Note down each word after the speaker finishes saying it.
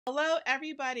Hello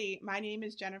everybody, my name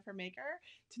is Jennifer Maker.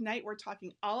 Tonight we're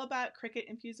talking all about Cricut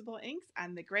Infusible Inks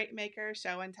and the Great Maker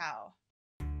Show and Tell.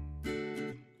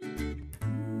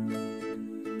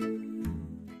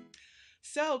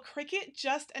 So Cricut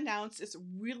just announced this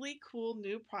really cool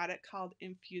new product called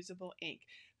Infusible Ink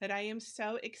that I am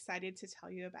so excited to tell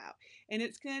you about. And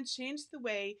it's going to change the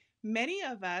way many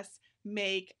of us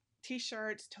make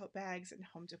t-shirts, tote bags, and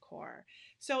home decor.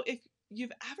 So if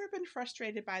you've ever been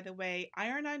frustrated by the way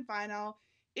iron-on vinyl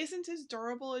isn't as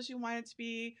durable as you want it to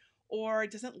be, or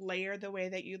doesn't layer the way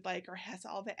that you'd like, or has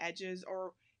all the edges,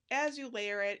 or as you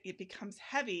layer it, it becomes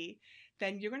heavy,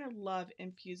 then you're going to love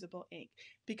Infusible Ink.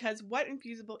 Because what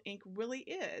Infusible Ink really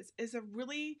is a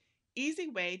really easy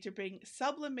way to bring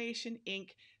sublimation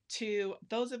ink to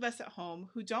those of us at home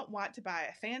who don't want to buy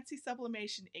a fancy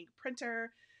sublimation ink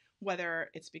printer, whether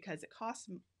it's because it costs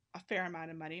a fair amount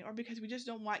of money or because we just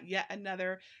don't want yet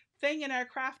another thing in our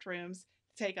craft rooms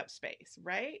to take up space,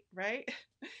 right?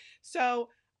 So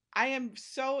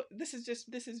this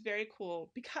is very cool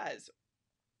because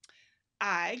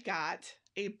I got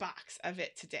a box of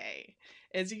it today.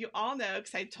 As you all know,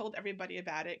 because I told everybody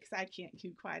about it because I can't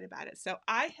keep quiet about it. So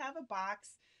I have a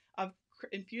box of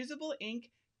Infusible Ink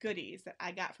goodies that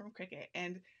I got from Cricut,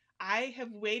 and I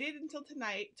have waited until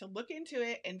tonight to look into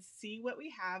it and see what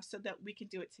we have so that we can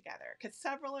do it together. Because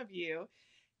several of you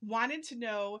wanted to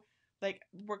know, like,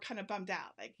 we're kind of bummed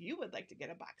out, like you would like to get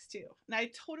a box too. And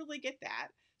I totally get that.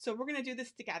 So we're going to do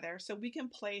this together so we can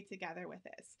play together with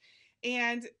this.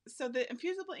 And so the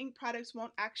Infusible Ink products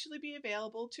won't actually be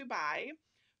available to buy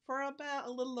for about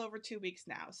a little over 2 weeks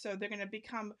now. So they're going to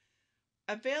become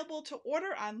available to order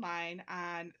online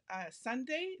on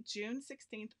Sunday, June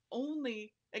 16th,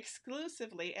 only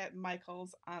exclusively at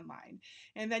Michael's Online.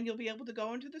 And then you'll be able to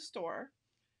go into the store.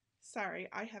 Sorry,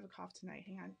 I have a cough tonight.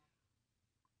 Hang on.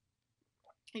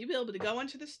 You'll be able to go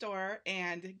into the store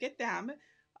and get them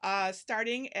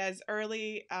starting as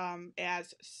early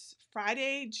as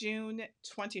Friday, June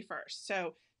 21st.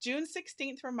 So June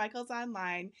 16th for Michael's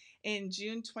Online and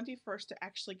June 21st to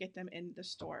actually get them in the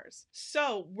stores.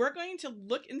 So we're going to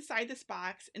look inside this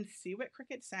box and see what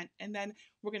Cricut sent, and then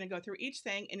we're going to go through each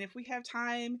thing. And if we have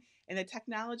time and the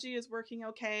technology is working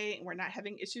okay and we're not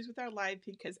having issues with our live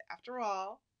feed, because after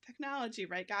all, technology,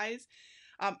 right guys?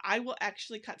 I will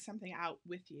actually cut something out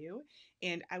with you,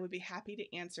 and I would be happy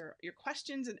to answer your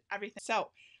questions and everything. So,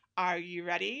 are you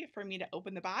ready for me to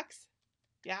open the box?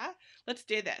 Yeah? Let's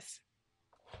do this.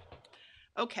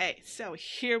 Okay, so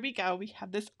here we go. We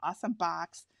have this awesome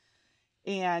box,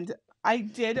 and I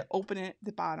did open it at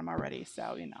the bottom already,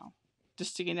 so,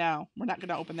 just so you know, we're not going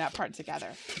to open that part together.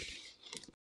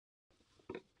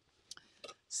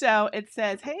 So, it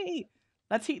says, hey,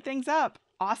 let's heat things up.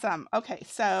 Awesome. Okay,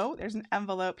 so there's an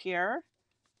envelope here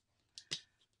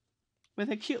with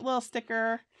a cute little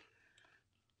sticker.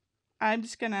 I'm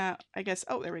just gonna, I guess,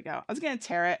 oh, there we go. I was gonna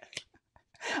tear it.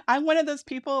 I'm one of those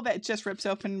people that just rips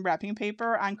open wrapping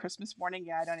paper on Christmas morning.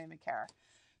 Yeah, I don't even care.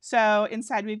 So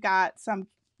inside we've got some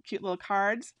cute little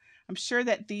cards. I'm sure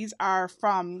that these are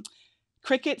from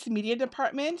Cricut's media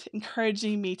department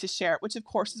encouraging me to share it, which of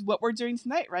course is what we're doing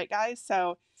tonight, right guys?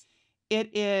 So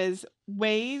it is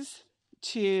ways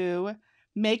to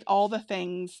make all the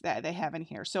things that they have in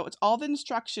here. So it's all the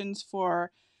instructions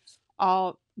for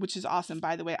all, which is awesome,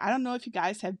 by the way. I don't know if you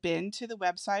guys have been to the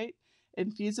website,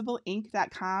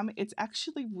 infusible-ink.com. It's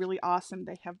actually really awesome.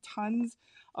 They have tons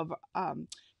of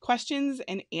questions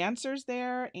and answers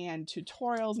there and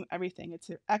tutorials and everything. It's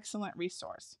an excellent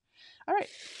resource. All right.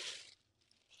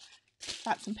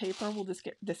 Got some paper. We'll just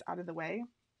get this out of the way.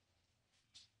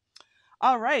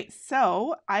 All right.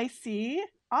 So I see.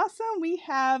 Awesome. We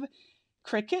have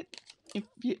Cricut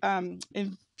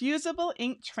Infusible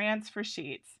Ink Transfer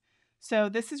Sheets. So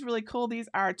this is really cool. These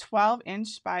are 12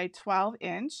 inch by 12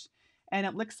 inch. And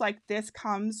it looks like this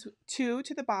comes two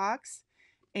to the box.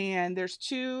 And there's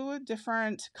two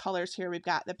different colors here. We've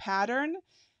got the pattern,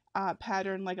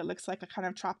 like it looks like a kind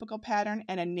of tropical pattern,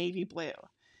 and a navy blue.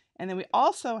 And then we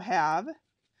also have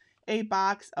a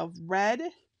box of red,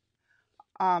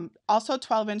 also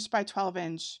 12 inch by 12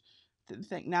 inch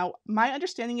thing. Now, my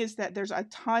understanding is that there's a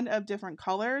ton of different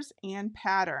colors and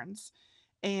patterns.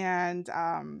 And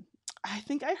I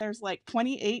think there's like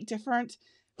 28 different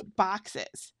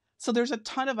boxes. So there's a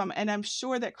ton of them, and I'm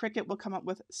sure that Cricut will come up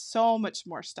with so much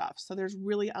more stuff. So there's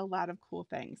really a lot of cool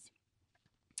things.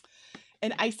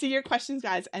 And I see your questions,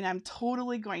 guys, and I'm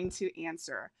totally going to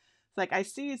answer. Like I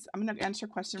see, I'm going to answer a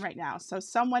question right now. So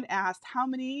someone asked, how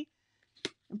many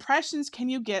impressions can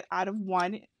you get out of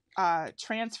one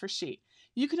transfer sheet?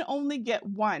 You can only get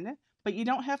one, but you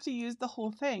don't have to use the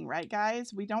whole thing, right,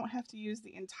 guys? We don't have to use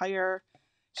the entire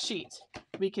sheet.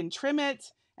 We can trim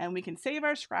it and we can save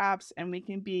our scraps and we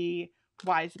can be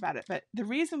wise about it. But the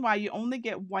reason why you only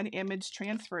get one image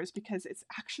transfer is because it's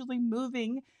actually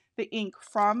moving the ink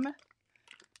from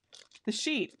the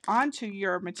sheet onto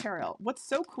your material. What's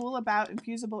so cool about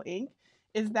infusible ink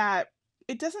is that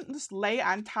it doesn't just lay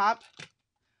on top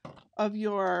of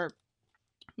your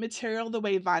material the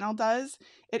way vinyl does.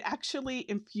 It actually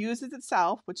infuses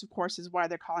itself, which of course is why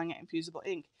they're calling it infusible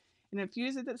ink. It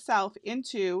infuses itself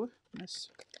into, let's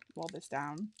roll this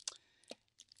down,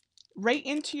 right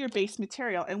into your base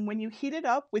material. And when you heat it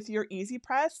up with your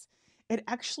EasyPress, it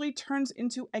actually turns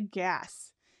into a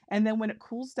gas. And then when it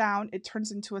cools down, it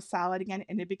turns into a solid again,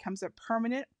 and it becomes a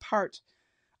permanent part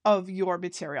of your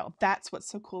material. That's what's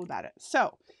so cool about it.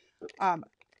 So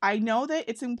I know that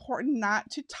it's important not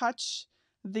to touch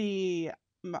the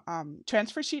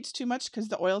transfer sheets too much because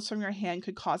the oils from your hand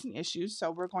could cause an issue.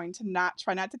 So we're going to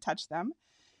try not to touch them.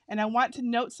 And I want to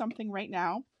note something right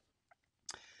now.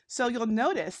 So you'll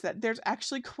notice that there's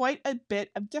actually quite a bit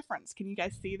of difference. Can you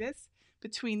guys see this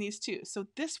between these two? So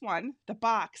this one, the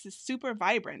box, is super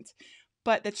vibrant,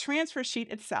 but the transfer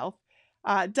sheet itself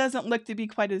doesn't look to be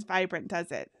quite as vibrant,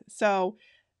 does it? So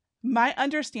my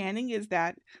understanding is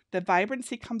that the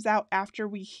vibrancy comes out after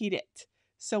we heat it.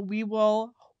 So we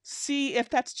will see if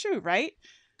that's true, right?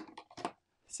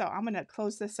 So I'm going to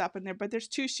close this up in there, but there's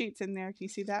two sheets in there. Can you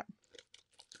see that?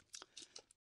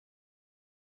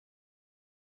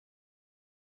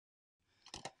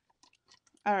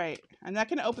 All right, I'm not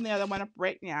going to open the other one up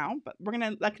right now, but we're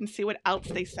going to look and see what else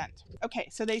they sent. Okay,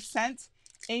 so they sent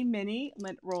a mini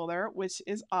lint roller, which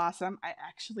is awesome. I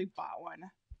actually bought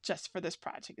one just for this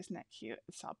project. Isn't that cute?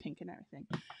 It's all pink and everything.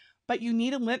 But you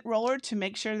need a lint roller to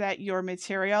make sure that your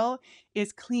material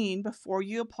is clean before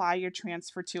you apply your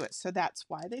transfer to it. So that's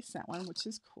why they sent one, which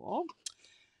is cool.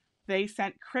 They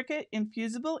sent Cricut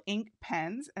Infusible Ink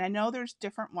pens, and I know there's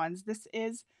different ones. This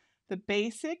is the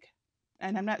basic,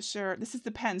 and I'm not sure, this is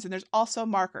the pens, and there's also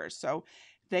markers. So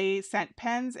they sent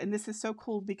pens, and this is so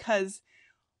cool because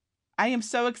I am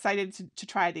so excited to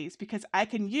try these because I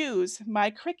can use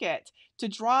my Cricut to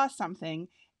draw something,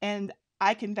 and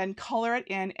I can then color it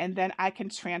in, and then I can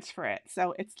transfer it.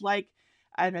 So it's like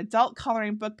an adult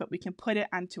coloring book, but we can put it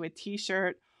onto a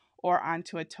t-shirt or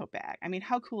onto a tote bag. I mean,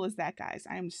 how cool is that, guys?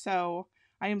 I am so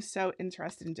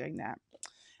interested in doing that.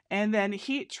 And then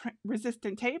heat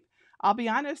resistant tape. I'll be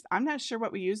honest, I'm not sure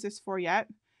what we use this for yet.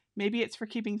 Maybe it's for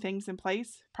keeping things in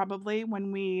place. Probably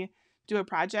when we do a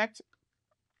project,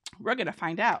 we're going to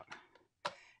find out.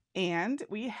 And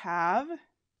we have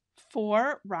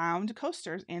 4 round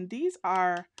coasters, and these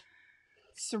are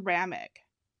ceramic.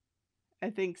 I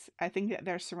think that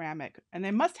they're ceramic, and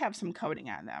they must have some coating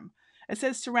on them. It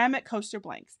says ceramic coaster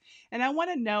blanks. And I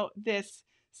want to note this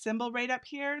symbol right up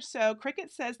here. So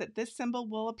Cricut says that this symbol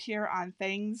will appear on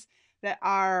things that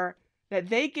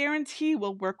they guarantee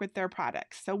will work with their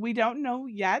products. So we don't know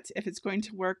yet if it's going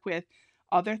to work with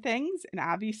other things, and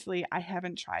obviously I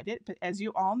haven't tried it, but as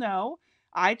you all know,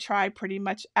 I try pretty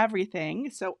much everything,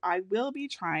 so I will be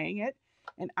trying it,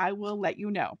 and I will let you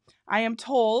know. I am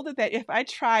told that if I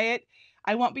try it,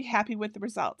 I won't be happy with the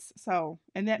results, so,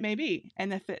 and that may be,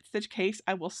 and if it's the case,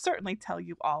 I will certainly tell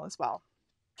you all as well.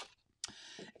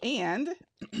 And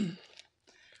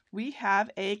we have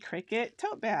a Cricut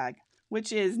tote bag,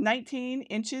 which is 19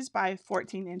 inches by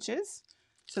 14 inches,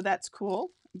 so that's cool.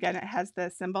 Again, it has the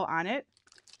symbol on it.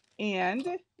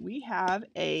 And we have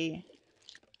a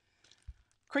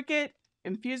Cricut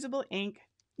Infusible Ink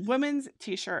women's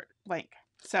t-shirt blank.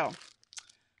 So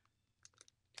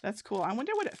that's cool. I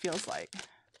wonder what it feels like.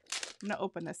 I'm going to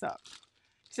open this up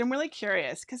because I'm really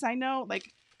curious, because I know,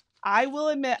 like, I will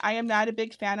admit I am not a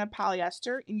big fan of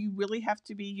polyester, and you really have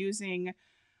to be using,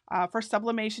 for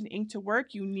sublimation ink to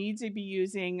work, you need to be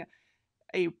using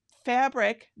a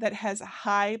fabric that has a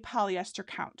high polyester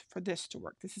count for this to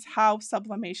work. This is how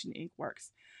sublimation ink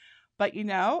works. But you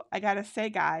know, I gotta say,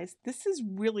 guys, this is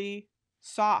really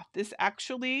soft. This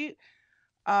actually,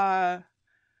 now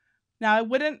I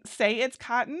wouldn't say it's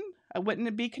cotton. I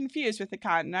wouldn't be confused with the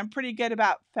cotton. I'm pretty good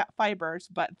about fibers,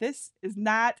 but this is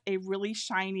not a really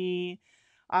shiny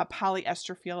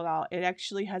polyester feel at all. It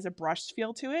actually has a brushed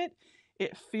feel to it.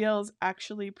 It feels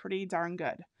actually pretty darn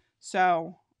good.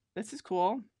 So this is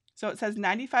cool. So it says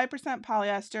 95%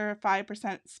 polyester,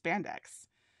 5% spandex.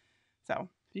 So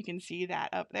you can see that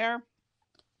up there.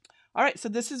 All right, so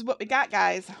this is what we got,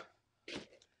 guys.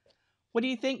 What do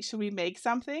you think? Should we make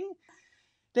something?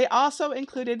 They also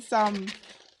included some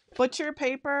butcher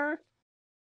paper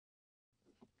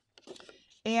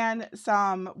and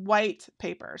some white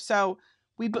paper. So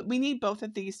we need both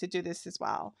of these to do this as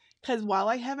well. because while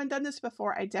I haven't done this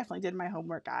before, I definitely did my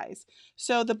homework, guys.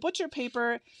 So the butcher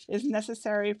paper is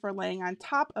necessary for laying on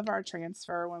top of our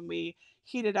transfer when we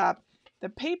heat it up. The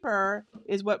paper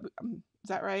is what, is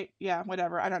that right? Yeah,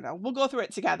 whatever. I don't know. We'll go through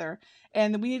it together.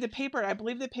 And we need the paper. I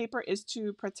believe the paper is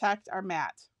to protect our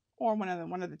mat, or one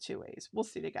of the two ways. We'll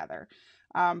see together.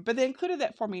 But they included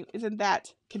that for me. Isn't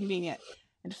that convenient?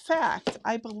 In fact,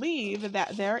 I believe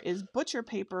that there is butcher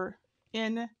paper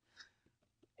in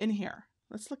here.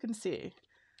 Let's look and see.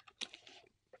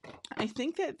 I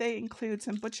think that they include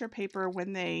some butcher paper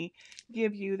when they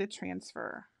give you the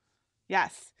transfer.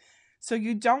 Yes. So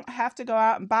you don't have to go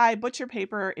out and buy butcher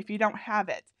paper if you don't have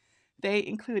it. They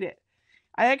include it.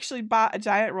 I actually bought a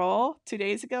giant roll 2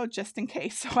 days ago just in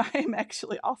case, so I am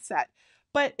actually all set.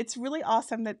 But it's really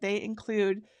awesome that they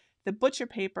include the butcher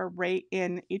paper right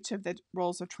in each of the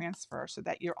rolls of transfer so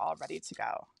that you're all ready to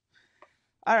go.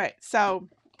 All right, so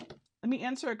let me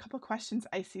answer a couple questions.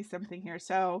 I see something here.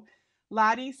 So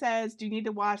Lottie says, do you need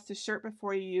to wash the shirt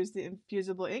before you use the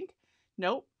infusible ink?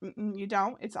 Nope, you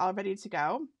don't. It's all ready to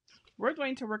go. We're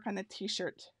going to work on the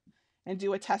t-shirt and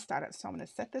do a test on it. So I'm going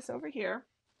to set this over here,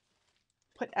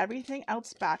 put everything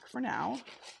else back for now.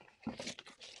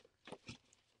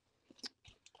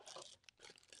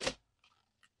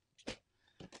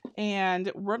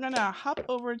 And we're going to hop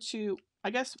over to,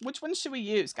 I guess, which one should we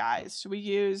use, guys? Should we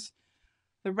use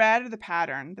the red or the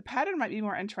pattern? The pattern might be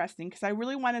more interesting because I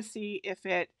really want to see if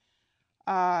it,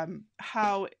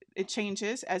 how it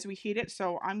changes as we heat it.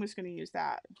 So I'm just going to use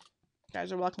that. You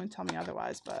guys are welcome to tell me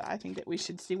otherwise, but I think that we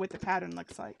should see what the pattern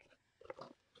looks like.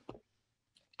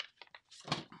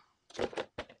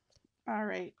 All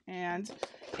right, and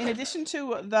in addition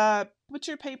to the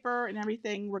butcher paper and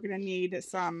everything, we're going to need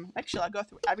some, actually I'll go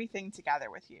through everything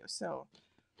together with you, so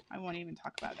I won't even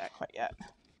talk about that quite yet.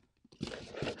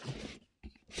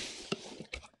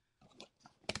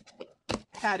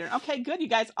 Pattern. Okay, good. You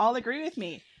guys all agree with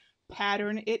me.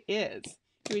 Pattern it is.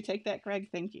 Can we take that, Greg?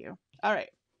 Thank you. All right.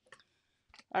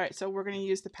 All right, so we're going to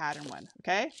use the pattern one,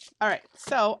 okay? All right,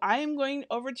 so I am going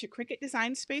over to Cricut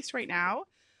Design Space right now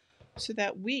so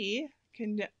that we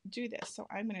can do this. So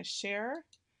I'm going to share.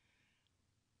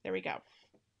 There we go.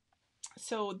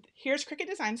 So here's Cricut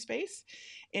Design Space,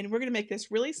 and we're going to make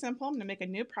this really simple. I'm going to make a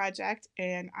new project,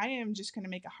 and I am just going to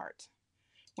make a heart.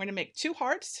 We're going to make 2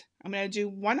 hearts. I'm going to do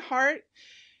 1 heart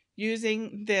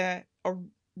using the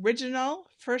original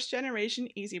first generation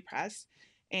EasyPress,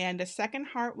 and the second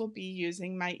heart will be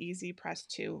using my EasyPress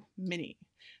 2 Mini.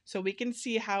 So we can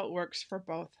see how it works for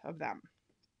both of them.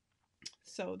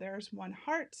 So there's 1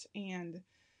 heart, and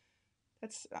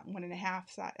that's 1.5,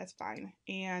 so that's fine.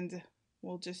 And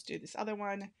we'll just do this other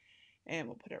one, and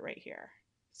we'll put it right here.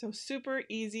 So super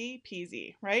easy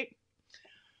peasy, right?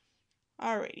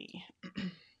 Alrighty.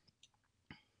 I'm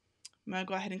gonna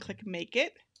go ahead and click Make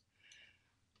It.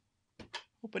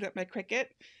 Open up my Cricut.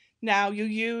 Now you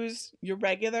use your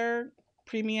regular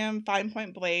premium fine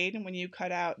point blade when you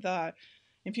cut out the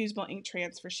infusible ink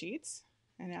transfer sheets.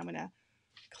 And I'm gonna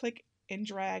click and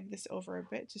drag this over a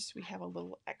bit just so we have a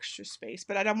little extra space.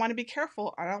 But I don't want to be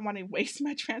careful. I don't want to waste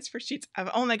my transfer sheets.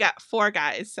 I've only got 4,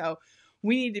 guys, so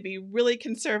we need to be really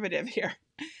conservative here.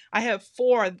 I have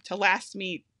 4 to last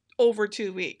me over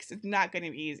 2 weeks. It's not going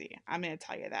to be easy. I'm going to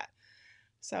tell you that.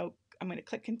 So I'm going to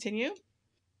click Continue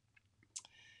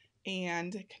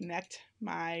and connect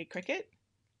my Cricut.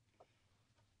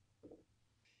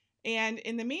 And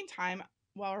in the meantime,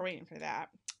 while we're waiting for that,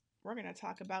 we're going to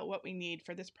talk about what we need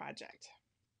for this project.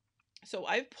 So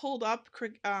I've pulled up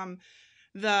in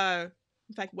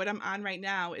fact, what I'm on right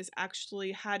now is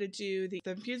actually how to do the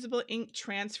infusible ink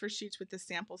transfer sheets with the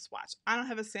sample swatch. I don't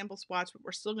have a sample swatch, but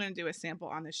we're still going to do a sample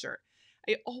on the shirt.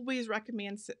 I always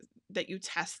recommend that you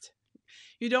test.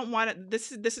 You don't want it.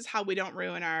 This is how we don't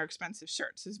ruin our expensive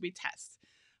shirts, is we test.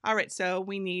 All right, so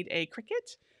we need a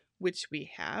Cricut, which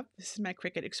we have. This is my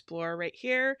Cricut Explorer right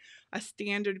here. A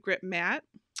standard grip mat,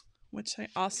 which I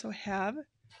also have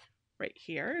right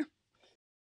here.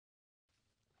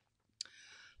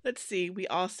 Let's see, we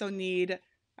also need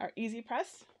our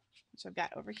EasyPress, which I've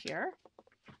got over here.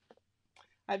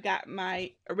 I've got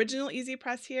my original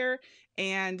EasyPress here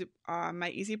and my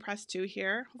EasyPress 2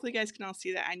 here. Hopefully you guys can all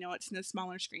see that. I know it's in a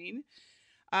smaller screen.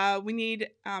 We need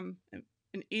the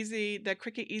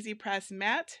Cricut EasyPress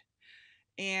mat,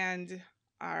 and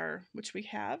which we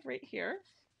have right here.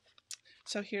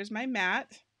 So here's my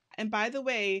mat. And by the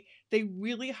way, they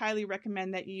really highly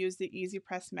recommend that you use the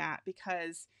EasyPress mat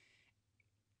because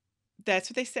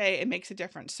that's what they say, it makes a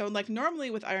difference. So like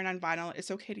normally with iron on vinyl, it's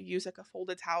okay to use like a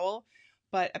folded towel,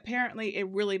 but apparently it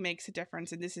really makes a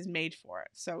difference, and this is made for it.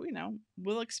 So, you know,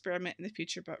 we'll experiment in the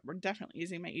future, but we're definitely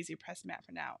using my EasyPress mat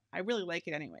for now. I really like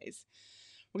it anyways.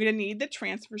 We're going to need the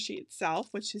transfer sheet itself,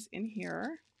 which is in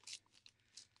here.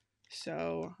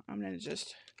 So I'm going to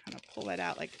just kind of pull that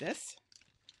out like this.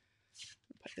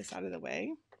 Put this out of the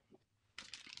way.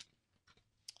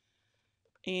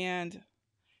 And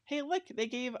hey, look, they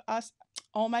gave us,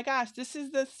 oh my gosh, this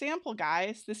is the sample,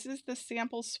 guys. This is the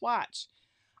sample swatch.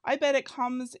 I bet it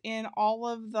comes in all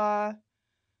of the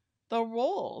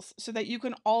rolls so that you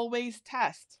can always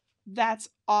test. That's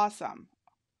awesome.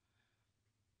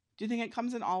 Do you think it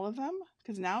comes in all of them?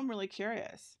 Because now I'm really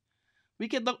curious. We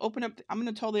could open up, I'm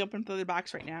going to totally open up the other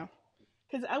box right now.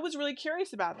 Because I was really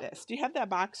curious about this. Do you have that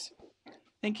box?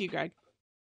 Thank you, Greg.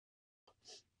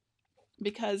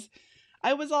 Because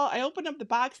I opened up the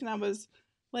box and I was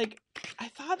like, I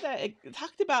thought that it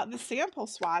talked about the sample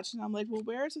swatch. And I'm like, well,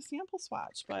 where's the sample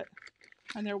swatch?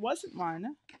 And there wasn't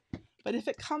one. But if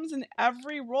it comes in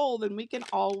every roll, then we can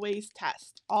always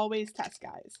test. Always test,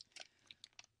 guys.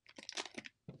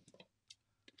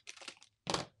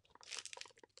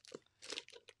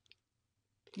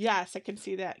 Yes, I can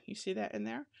see that. You see that in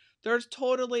there? There's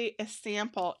totally a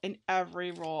sample in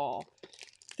every roll.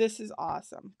 This is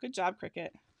awesome. Good job,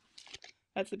 Cricut.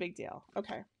 That's a big deal.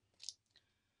 Okay.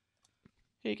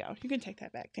 Here you go. You can take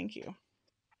that back. Thank you.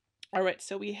 All right,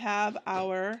 so we have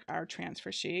our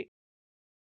transfer sheet.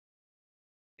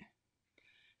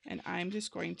 And I'm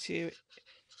just going to,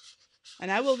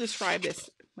 and I will describe this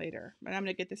later, but I'm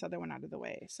going to get this other one out of the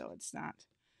way so it's not.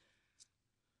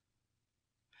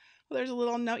 Well, there's a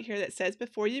little note here that says,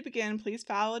 before you begin, please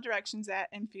follow directions at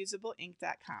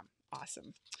infusible-ink.com.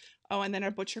 Awesome. Oh, and then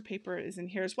our butcher paper is in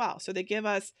here as well. So they give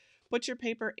us butcher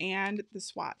paper and the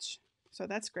swatch. So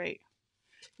that's great.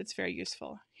 It's very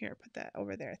useful. Here, put that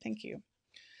over there. Thank you.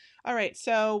 All right,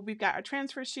 so we've got our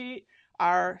transfer sheet,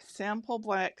 our sample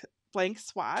blank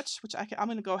swatch, which I'm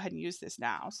going to go ahead and use this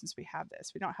now since we have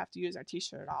this. We don't have to use our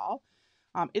t-shirt at all.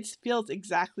 It feels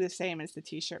exactly the same as the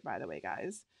t-shirt, by the way,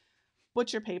 guys.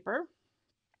 Butcher paper,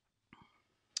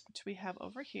 which we have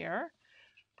over here.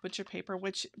 Butcher paper,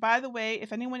 which, by the way,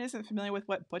 if anyone isn't familiar with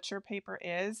what butcher paper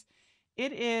is,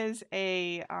 it is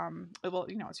a, well,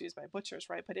 you know, it's used by butchers,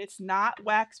 right? But it's not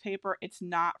wax paper. It's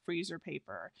not freezer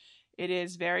paper. It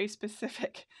is very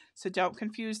specific. So don't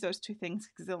confuse those two things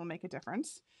because it'll make a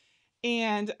difference.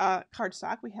 And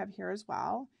cardstock we have here as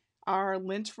well. Our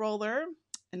lint roller,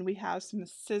 and we have some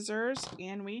scissors,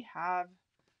 and we have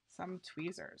some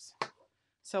tweezers.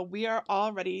 So we are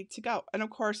all ready to go. And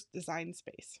of course, design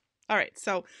space. All right,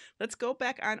 so let's go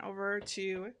back on over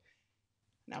to,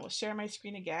 now we'll share my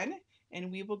screen again,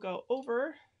 and we will go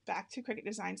over back to Cricut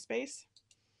Design Space.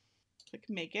 Click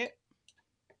Make It.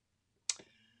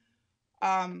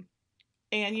 And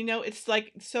you know, it's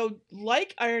like, so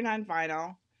like iron-on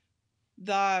vinyl,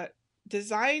 the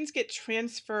designs get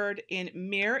transferred in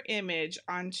mirror image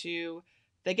onto,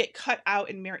 they get cut out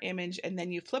in mirror image, and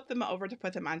then you flip them over to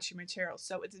put them onto your material.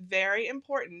 So it's very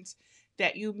important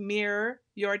that you mirror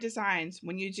your designs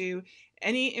when you do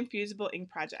any infusible ink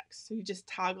projects. So you just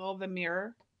toggle the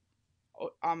mirror,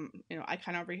 you know,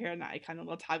 icon over here, and the icon, a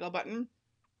little toggle button.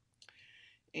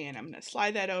 And I'm going to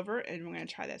slide that over, and we're going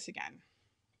to try this again.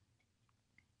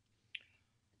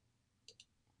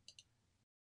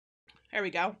 There we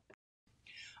go.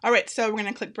 All right, so we're going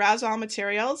to click Browse All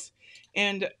Materials,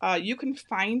 and you can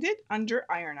find it under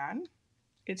Iron-On.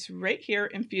 It's right here,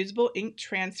 Infusible Ink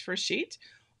Transfer Sheet,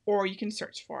 or you can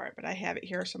search for it, but I have it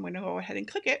here, so I'm going to go ahead and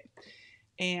click it,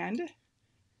 and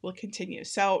we'll continue.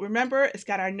 So remember, it's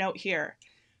got our note here.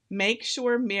 Make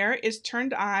sure mirror is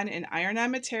turned on and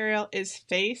iron-on material is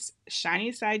face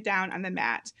shiny side down on the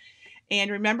mat. And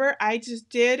remember, I just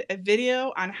did a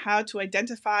video on how to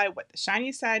identify what the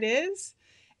shiny side is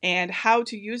and how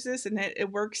to use this, and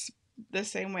it works the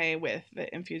same way with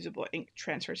the Infusible Ink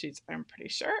Transfer Sheets, I'm pretty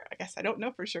sure. I guess I don't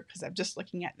know for sure because I'm just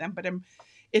looking at them, but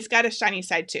it's got a shiny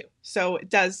side too. So it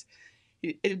does,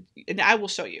 and I will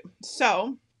show you.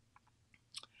 So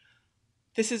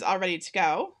this is all ready to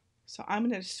go. So I'm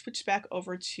going to switch back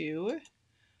over to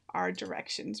our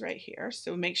directions right here.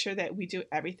 So make sure that we do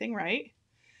everything right.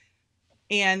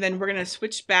 And then we're going to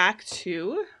switch back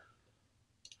to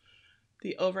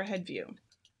the overhead view.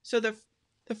 So the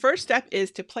first step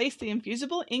is to place the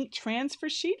Infusible Ink Transfer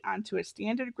Sheet onto a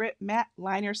standard grit matte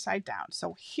liner side down.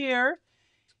 So here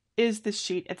is the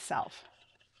sheet itself.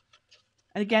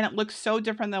 And again, it looks so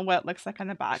different than what it looks like on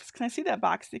the box. Can I see that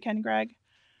box again, Greg?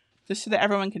 Just so that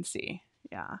everyone can see.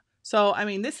 Yeah. So, I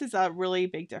mean, this is a really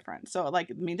big difference. So, like,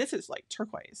 I mean, this is like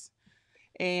turquoise.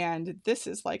 And this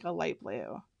is like a light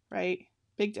blue, right?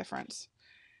 Big difference.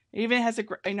 It even has a,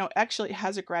 I know, actually it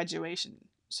has a graduation.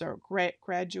 So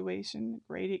gradation.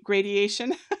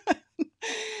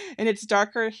 And it's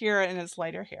darker here and it's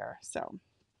lighter here. So,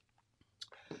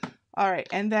 all right.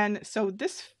 And then, so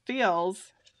this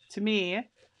feels to me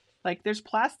like there's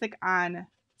plastic on.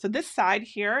 So this side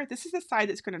here, this is the side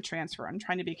that's going to transfer. I'm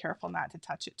trying to be careful not to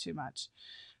touch it too much.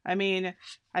 I mean,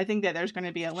 I think that there's going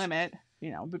to be a limit,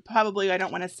 you know, but probably I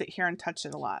don't want to sit here and touch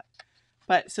it a lot.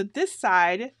 But so this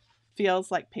side feels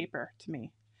like paper to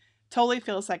me. Totally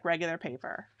feels like regular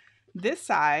paper. This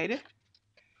side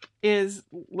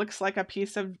looks like a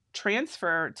piece of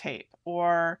transfer tape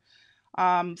or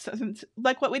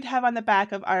like what we'd have on the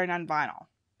back of iron on vinyl.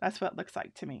 That's what it looks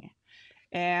like to me.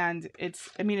 And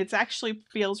it's actually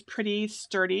feels pretty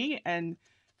sturdy and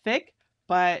thick,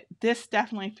 but this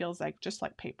definitely feels like just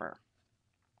like paper.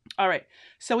 All right,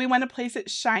 so we want to place it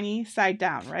shiny side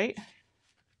down, right?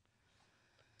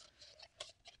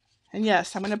 And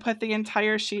yes, I'm going to put the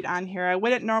entire sheet on here. I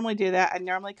wouldn't normally do that. I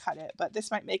normally cut it, but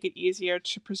this might make it easier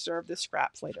to preserve the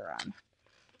scraps later on.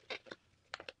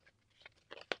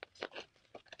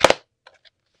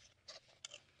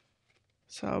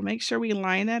 So make sure we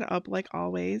line that up like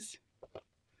always.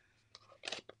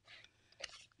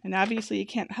 And obviously you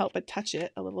can't help but touch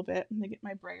it a little bit. I'm going to get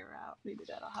my brayer out. Maybe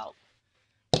that'll help.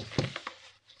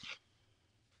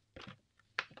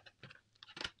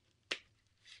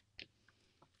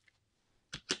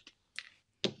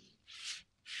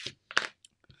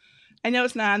 I know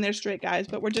it's not on there straight, guys,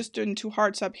 but we're just doing 2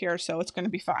 hearts up here, so it's going to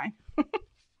be fine.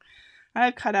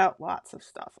 I've cut out lots of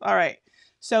stuff. All right,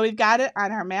 so we've got it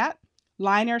on our mat,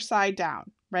 liner side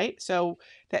down, right? So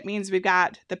that means we've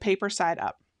got the paper side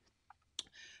up.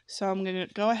 So I'm going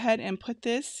to go ahead and put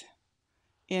this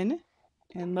in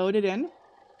and load it in.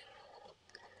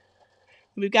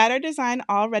 We've got our design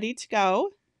all ready to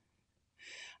go.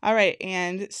 All right,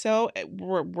 and so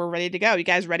we're ready to go. You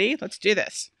guys ready? Let's do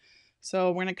this. So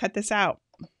we're going to cut this out.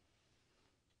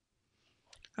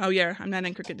 Oh, yeah, I'm not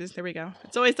in Cricut. There we go.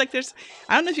 It's always like I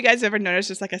don't know if you guys ever noticed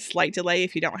there's like a slight delay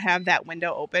if you don't have that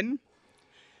window open.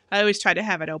 I always try to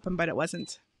have it open, but it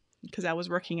wasn't because I was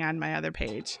working on my other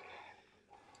page.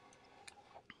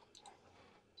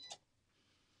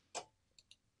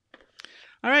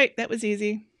 All right, that was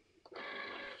easy.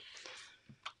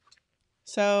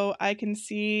 So I can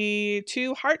see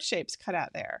 2 heart shapes cut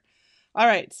out there. All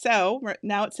right, so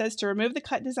now it says to remove the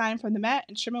cut design from the mat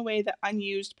and trim away the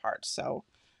unused parts. So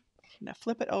I'm going to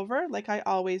flip it over like I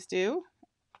always do.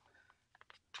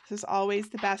 This is always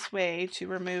the best way to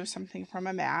remove something from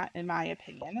a mat, in my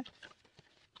opinion.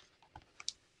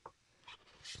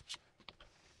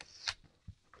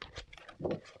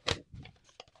 I'm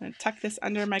going to tuck this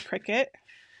under my Cricut.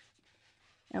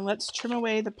 And let's trim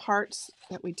away the parts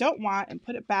that we don't want and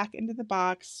put it back into the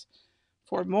box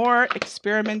for more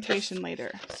experimentation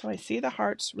later. So I see the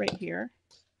hearts right here.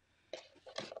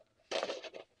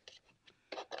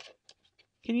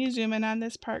 Can you zoom in on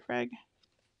this part, Greg?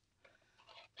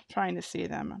 I'm trying to see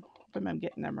them. I'm hoping I'm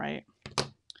getting them right.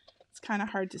 It's kind of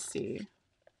hard to see.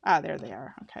 Ah, there they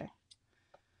are. Okay.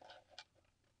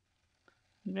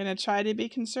 I'm going to try to be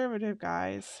conservative,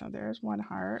 guys. So there's one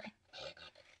heart.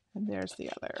 And there's the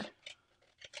other.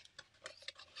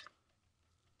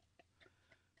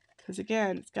 Because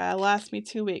again, it's got to last me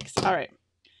 2 weeks. All right.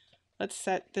 Let's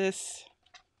set this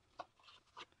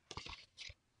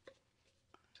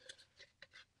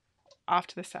off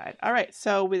to the side. All right,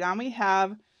 so now we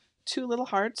have 2 little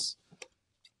hearts,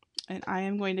 and I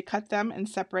am going to cut them and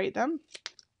separate them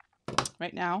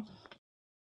right now.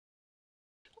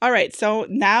 All right, so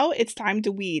now it's time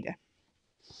to weed.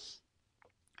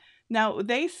 Now,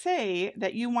 they say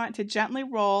that you want to gently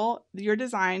roll your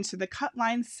design so the cut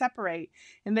lines separate,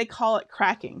 and they call it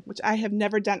cracking, which I have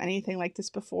never done anything like this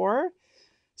before.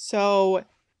 So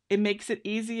it makes it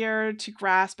easier to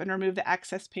grasp and remove the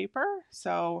excess paper.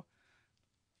 So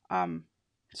I'm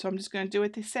just going to do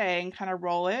what they say and kind of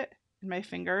roll it in my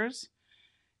fingers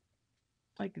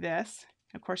like this.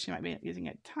 Of course, you might be using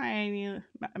it tiny. It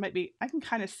might be, I can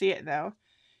kind of see it though.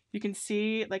 You can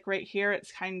see like right here,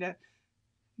 it's kind of,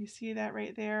 you see that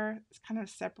right there? It's kind of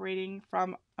separating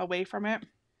from away from it.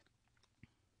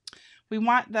 We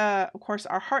want of course,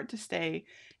 our heart to stay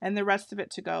and the rest of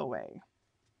it to go away.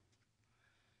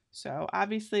 So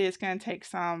obviously it's going to take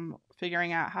some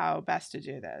figuring out how best to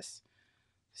do this.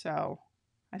 So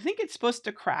I think it's supposed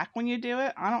to crack when you do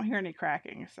it. I don't hear any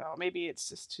cracking, so maybe it's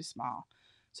just too small.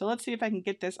 So let's see if I can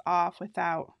get this off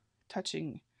without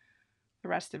touching the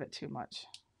rest of it too much.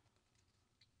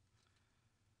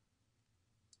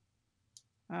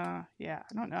 Yeah,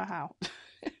 I don't know how.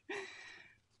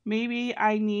 maybe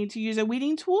I need to use a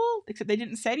weeding tool, except they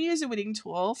didn't say to use a weeding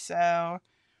tool. So,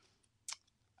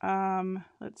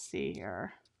 let's see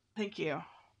here. Thank you.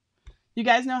 You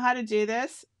guys know how to do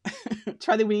this?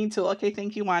 Try the weeding tool. Okay,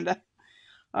 thank you, Wanda.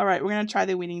 All right, we're going to try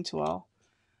the weeding tool.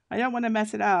 I don't want to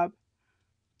mess it up.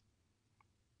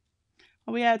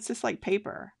 Oh, yeah, it's just like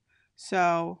paper.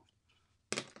 So,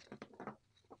 if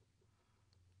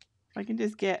I can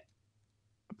just get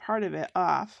a part of it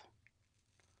off.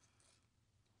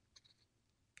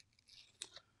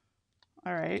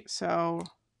 All right, so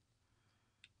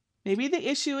maybe the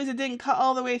issue is it didn't cut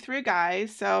all the way through,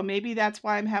 guys. So maybe that's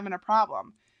why I'm having a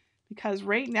problem. Because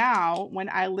right now, when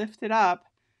I lift it up,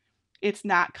 it's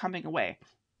not coming away.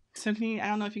 So can you, I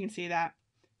don't know if you can see that.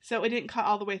 So it didn't cut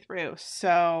all the way through.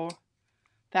 So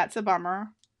that's a bummer.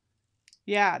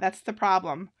 Yeah, that's the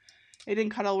problem. It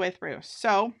didn't cut all the way through.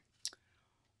 So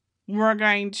we're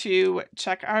going to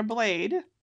check our blade.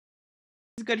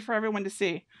 It's good for everyone to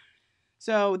see.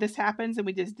 So this happens and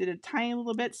we just did a tiny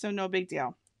little bit, so no big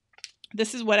deal.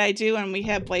 This is what I do when we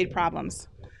have blade problems.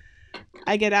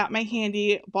 I get out my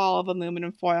handy ball of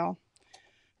aluminum foil,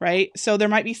 right? So there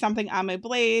might be something on my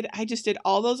blade. I just did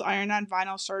all those iron-on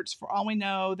vinyl shirts. For all we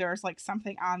know, there's like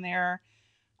something on there.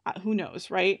 Who knows,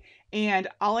 right? And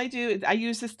all I do is I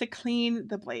use this to clean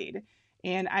the blade.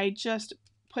 And I just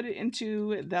put it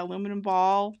into the aluminum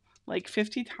ball like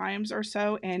 50 times or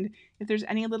so. And if there's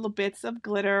any little bits of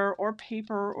glitter or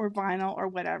paper or vinyl or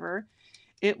whatever,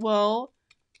 it will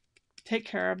take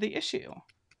care of the issue.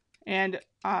 And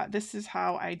this is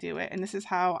how I do it. And this is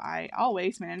how I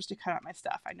always manage to cut out my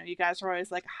stuff. I know you guys are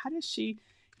always like, how does she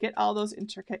get all those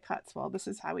intricate cuts? Well, this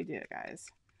is how we do it, guys.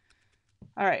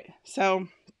 All right, so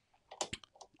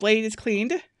blade is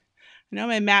cleaned. I know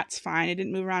my mat's fine. I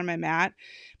didn't move around my mat,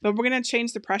 but we're going to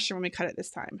change the pressure when we cut it this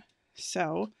time.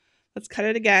 So let's cut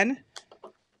it again.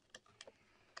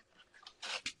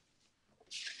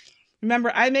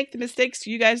 Remember, I make the mistakes, so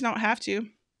you guys don't have to.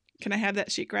 Can I have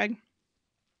that sheet, Greg?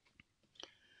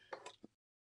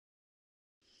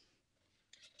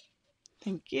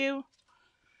 Thank you.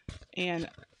 And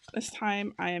this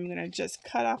time I am going to just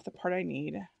cut off the part I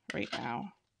need right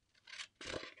now.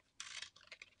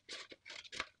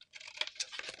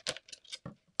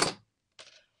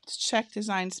 Let's check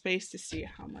Design Space to see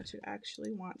how much it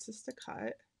actually wants us to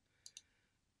cut.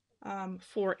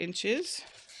 4 inches.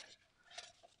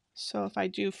 So if I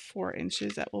do 4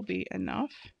 inches, that will be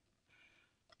enough.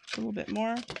 A little bit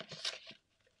more.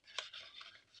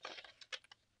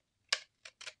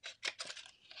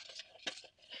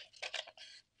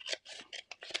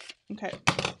 Okay.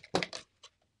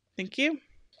 Thank you.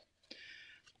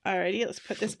 Alrighty, let's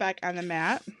put this back on the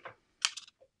mat.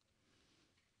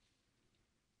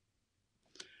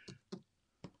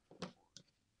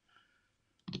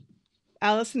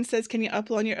 Allison says, can you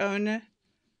upload your own?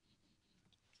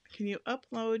 Can you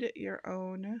upload your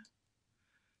own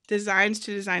designs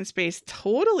to Design Space?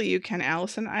 Totally you can,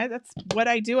 Allison. That's what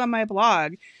I do on my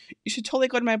blog. You should totally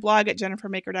go to my blog at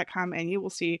jennifermaker.com and you will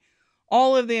see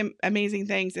all of the amazing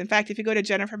things. In fact, if you go to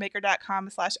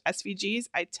jennifermaker.com/svgs,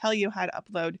 I tell you how to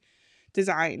upload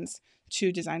designs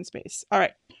to Design Space. All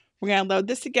right, we're going to load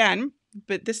this again,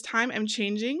 but this time I'm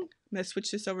changing. I'm going to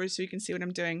switch this over so you can see what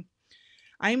I'm doing.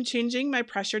 I'm changing my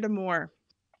pressure to more.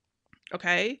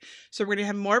 Okay, so we're going to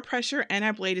have more pressure and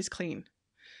our blade is clean.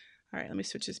 All right, let me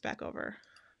switch this back over.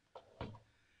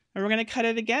 And we're going to cut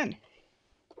it again.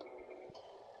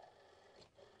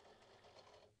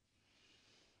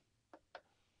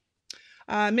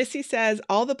 Missy says,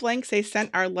 all the blanks they sent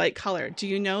are light colored. Do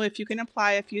you know if you can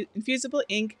apply a infusible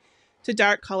ink to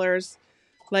dark colors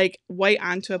like white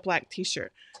onto a black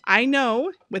t-shirt? I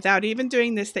know without even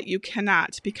doing this that you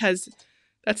cannot, because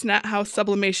that's not how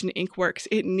sublimation ink works.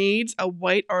 It needs a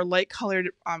white or light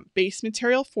colored base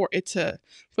material for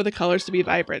the colors to be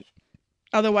vibrant.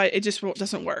 Otherwise, it just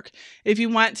doesn't work. If you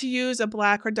want to use a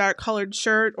black or dark colored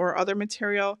shirt or other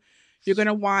material, you're going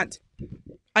to want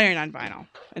iron-on vinyl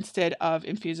instead of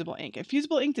infusible ink.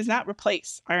 Infusible ink does not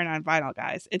replace iron-on vinyl,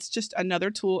 guys. It's just another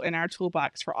tool in our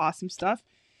toolbox for awesome stuff.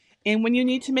 And when you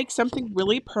need to make something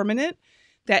really permanent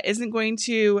that isn't going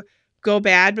to go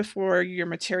bad before your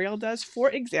material does, for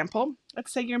example,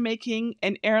 let's say you're making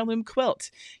an heirloom quilt.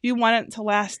 You want it to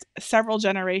last several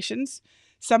generations.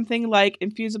 Something like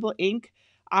infusible ink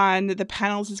on the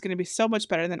panels is going to be so much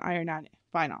better than iron-on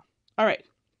vinyl. All right.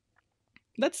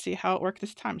 Let's see how it worked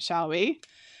this time, shall we?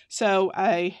 So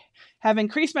I have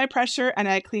increased my pressure and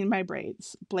I cleaned my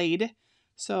blade.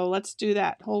 So let's do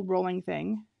that whole rolling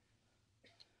thing.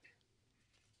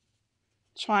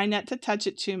 Try not to touch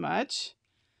it too much.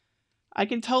 I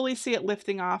can totally see it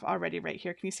lifting off already right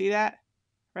here. Can you see that?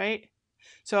 Right?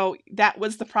 So that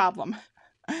was the problem.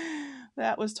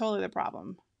 That was totally the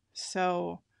problem.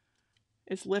 So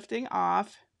it's lifting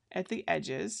off at the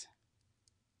edges.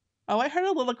 Oh, I heard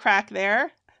a little crack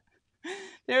there.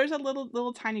 There's a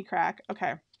little tiny crack.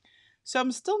 Okay. So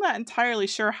I'm still not entirely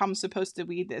sure how I'm supposed to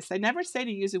weed this. They never say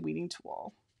to use a weeding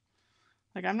tool.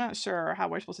 Like, I'm not sure how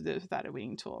we're supposed to do this without a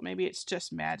weeding tool. Maybe it's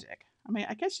just magic. I mean,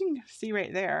 I guess you can see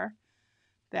right there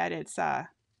that it's,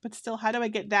 but still, how do I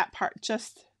get that part,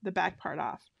 just the back part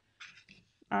off?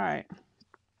 All right.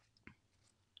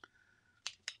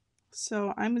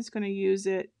 So I'm just going to use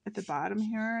it at the bottom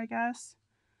here, I guess,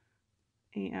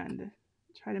 and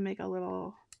try to make a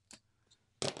little,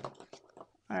 all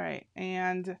right,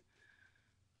 and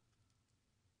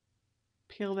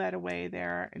peel that away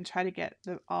there and try to get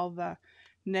all the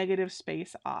negative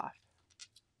space off.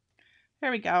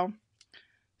 There we go.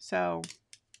 So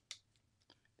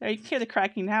there, you can hear the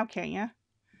cracking now, can't you?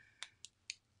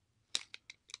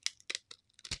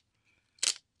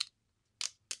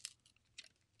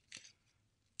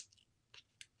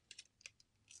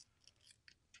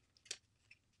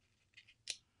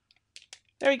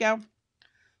 There we go.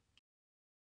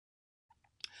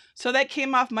 So that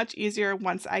came off much easier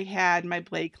once I had my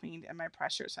blade cleaned and my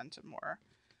pressure sent to more.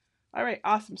 All right,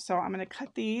 awesome. So I'm going to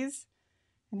cut these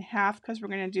in half because we're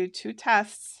going to do 2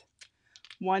 tests.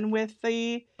 One with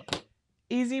the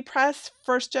EasyPress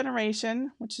first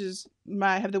generation, which is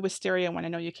I have the Wisteria one. I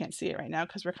know you can't see it right now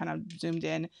because we're kind of zoomed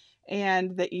in,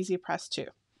 and the EasyPress 2.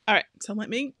 All right, so let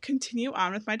me continue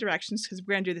on with my directions because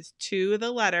we're going to do this to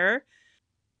the letter.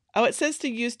 Oh, it says to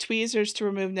use tweezers to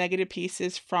remove negative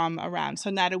pieces from around. So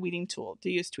not a weeding tool, to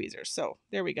use tweezers. So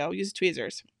there we go, use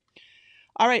tweezers.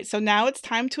 All right, so now it's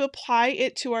time to apply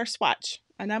it to our swatch.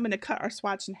 And I'm going to cut our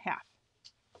swatch in half.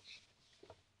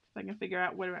 If I can figure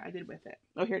out what I did with it.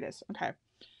 Oh, here it is. Okay.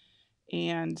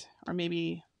 And, or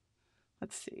maybe,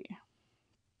 let's see.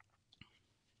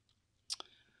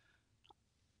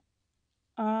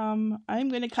 I'm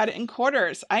going to cut it in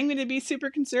quarters. I'm going to be super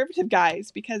conservative,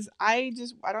 guys, because I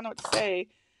don't know what to say,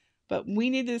 but we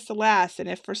need this to last. And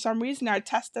if for some reason our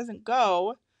test doesn't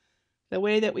go the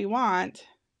way that we want,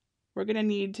 we're going to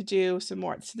need to do some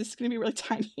more. So this is going to be really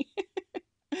tiny.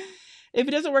 If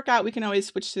it doesn't work out, we can always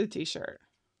switch to the t-shirt.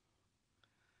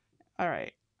 All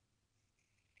right.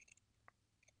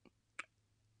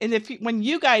 And when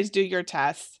you guys do your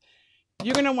tests,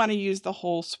 you're going to want to use the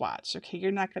whole swatch. Okay.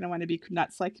 You're not going to want to be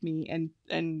nuts like me and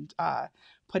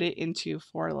put it into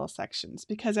 4 little sections,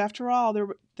 because after all,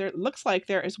 there looks like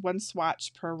there is 1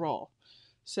 swatch per roll.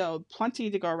 So plenty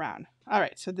to go around. All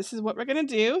right. So this is what we're going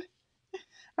to do.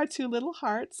 Our 2 little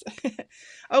hearts.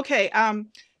 Okay.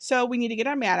 So we need to get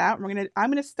our mat out.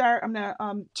 I'm going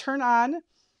to turn on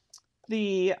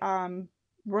the,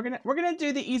 we're going to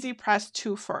do the EasyPress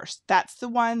 2 first. That's the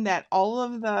one that all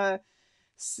of the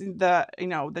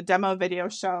demo video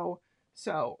show.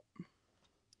 So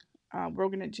we're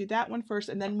going to do that one first,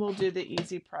 and then we'll do the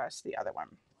EasyPress, the other one.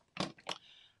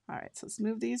 All right, so let's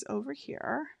move these over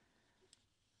here.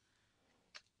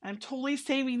 I'm totally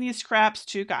saving these scraps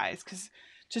too, guys, because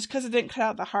just because it didn't cut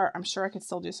out the heart, I'm sure I could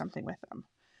still do something with them.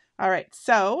 All right,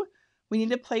 so we need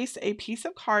to place a piece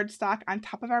of cardstock on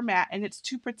top of our mat, and it's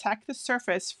to protect the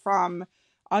surface from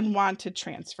unwanted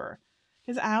transfer.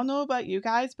 Because I don't know about you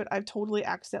guys, but I've totally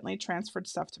accidentally transferred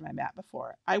stuff to my mat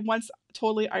before. I once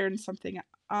totally ironed something.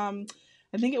 I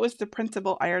think it was the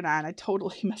printable iron-on. I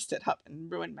totally messed it up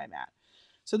and ruined my mat.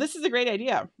 So this is a great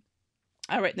idea.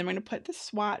 All right, then we're going to put the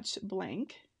swatch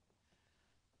blank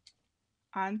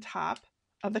on top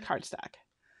of the cardstock.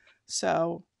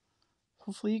 So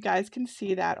hopefully you guys can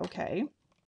see that okay.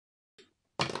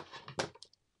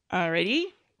 Alrighty.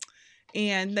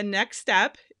 And the next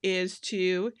step is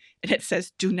and it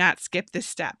says do not skip this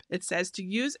step. It says to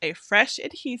use a fresh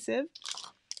adhesive.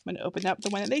 I'm going to open up the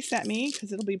one that they sent me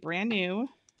because it'll be brand new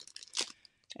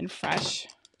and fresh.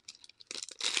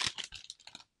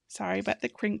 Sorry about the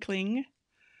crinkling.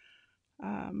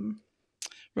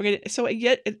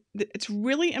 It's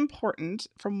really important,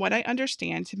 from what I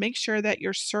understand, to make sure that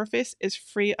your surface is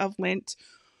free of lint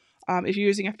if you're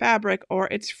using a fabric, or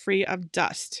it's free of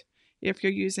dust. If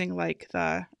you're using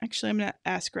actually I'm going to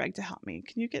ask Greg to help me.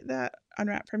 Can you get that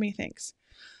unwrapped for me? Thanks.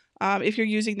 If you're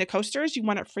using the coasters, you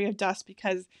want it free of dust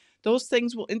because those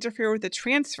things will interfere with the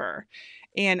transfer.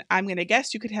 And I'm going to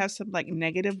guess you could have some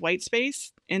negative white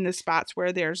space in the spots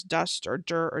where there's dust or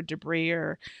dirt or debris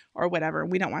or whatever.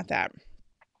 We don't want that.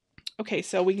 Okay,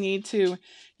 so we need to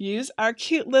use our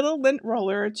cute little lint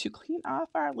roller to clean off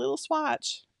our little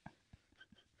swatch.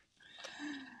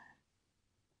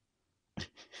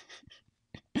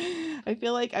 I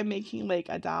feel like I'm making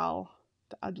a doll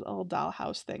a little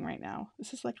dollhouse thing right now.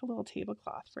 This is like a little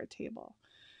tablecloth for a table.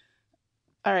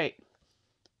 All right.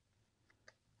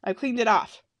 I cleaned it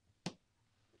off.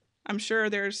 I'm sure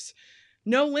there's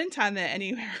no lint on that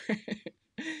anywhere.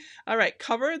 All right,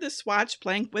 cover the swatch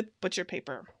blank with butcher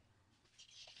paper.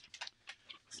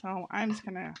 So I'm just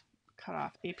gonna cut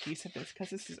off a piece of this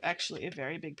because this is actually a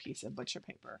very big piece of butcher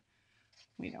paper.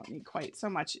 We don't need quite so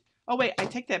much. Oh wait, I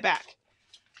take that back.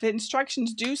 The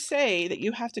instructions do say that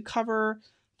you have to cover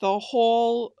the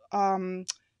whole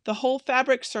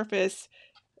fabric surface,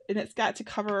 and it's got to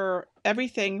cover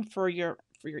everything for your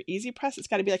EasyPress. It's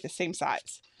got to be like the same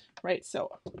size, right? So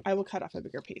I will cut off a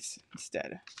bigger piece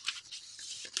instead.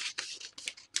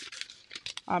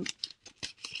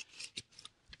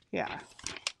 Yeah.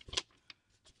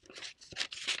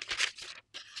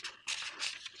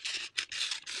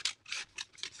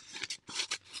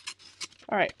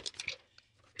 All right.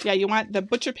 Yeah, you want the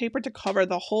butcher paper to cover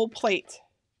the whole plate.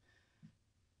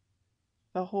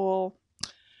 The whole.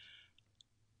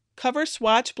 Cover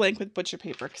swatch blank with butcher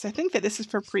paper, because I think that this is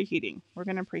for preheating. We're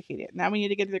going to preheat it. Now we need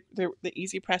to get the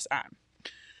EasyPress on.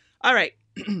 All right.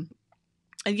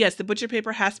 And yes, the butcher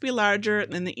paper has to be larger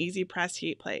than the EasyPress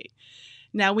heat plate.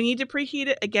 Now we need to preheat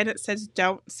it. Again, it says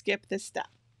don't skip this step.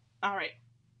 All right.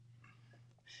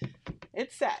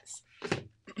 It says,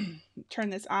 turn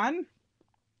this on.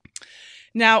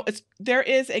 Now there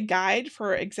is a guide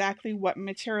for exactly what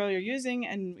material you're using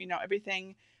and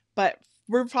everything, but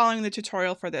we're following the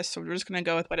tutorial for this, so we're just going to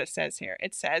go with what it says here.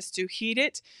 It says to heat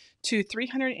it to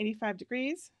 385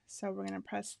 degrees. So we're going to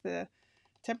press the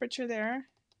temperature there.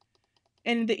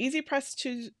 And the EasyPress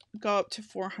to go up to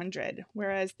 400,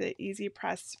 whereas the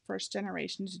EasyPress first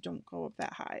generations don't go up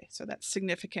that high. So that's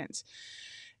significant.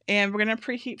 And we're going to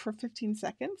preheat for 15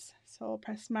 seconds. So I'll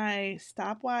press my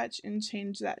stopwatch and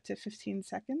change that to 15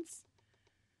 seconds.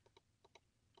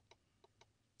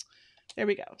 There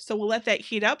we go. So we'll let that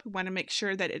heat up. We want to make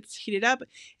sure that it's heated up.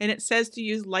 And it says to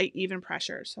use light, even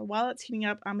pressure. So while it's heating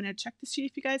up, I'm going to check to see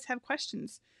if you guys have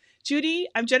questions. Judy,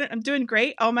 I'm doing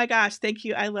great. Oh my gosh, thank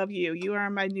you. I love you. You are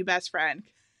my new best friend.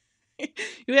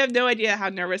 You have no idea how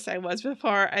nervous I was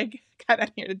before I got on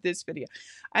here to this video.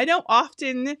 I don't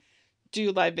often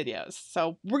do live videos,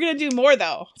 so we're going to do more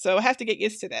though. So I have to get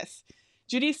used to this.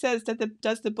 Judy says that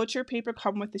does the butcher paper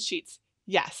come with the sheets?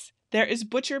 Yes. There is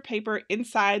butcher paper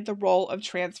inside the roll of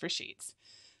transfer sheets.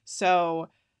 So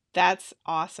that's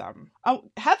awesome.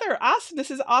 Oh, Heather, awesome. This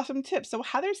is an awesome tip. So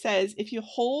Heather says if you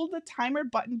hold the timer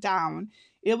button down,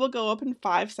 it will go up in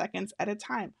 5 seconds at a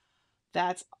time.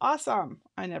 That's awesome.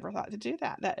 I never thought to do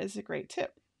that. That is a great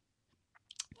tip.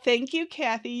 Thank you,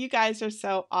 Kathy. You guys are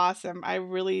so awesome. I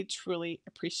really, truly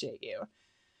appreciate you.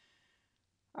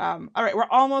 All right, we're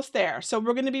almost there. So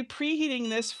we're going to be preheating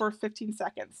this for 15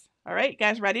 seconds. All right,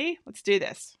 guys, ready? Let's do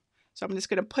this. So I'm just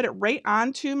going to put it right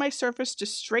onto my surface,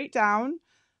 just straight down.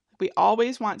 We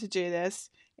always want to do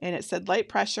this. And it said light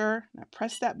pressure. Now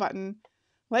press that button.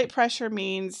 Light pressure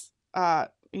means, to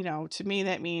me,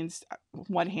 that means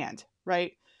one hand,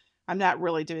 right? I'm not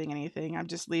really doing anything. I'm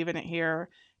just leaving it here,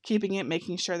 keeping it,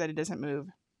 making sure that it doesn't move.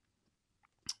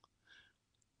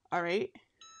 All right,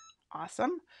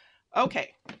 awesome.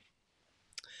 Okay.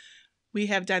 We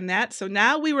have done that. So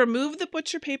now we remove the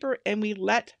butcher paper and we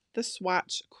let the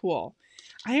swatch cool.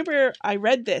 I remember I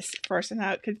read this first and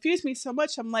it confused me so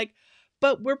much. I'm like,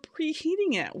 but we're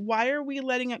preheating it. Why are we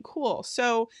letting it cool?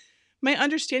 So my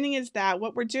understanding is that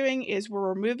what we're doing is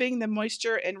we're removing the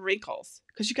moisture and wrinkles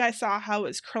because you guys saw how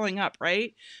it's curling up,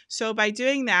 right? So by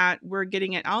doing that, we're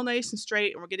getting it all nice and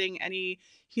straight and we're getting any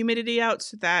humidity out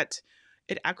so that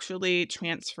it actually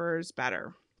transfers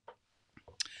better.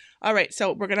 All right,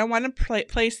 so we're going to want to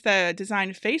place the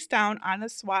design face down on a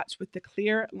swatch with the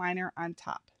clear liner on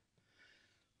top.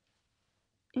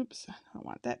 Oops, I don't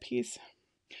want that piece.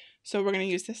 So we're going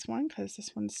to use this one because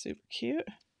this one's super cute.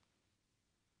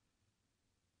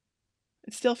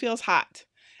 It still feels hot.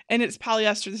 And it's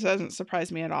polyester. This doesn't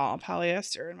surprise me at all.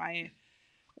 Polyester,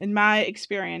 in my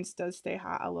experience, does stay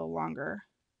hot a little longer.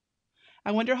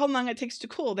 I wonder how long it takes to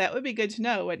cool. That would be good to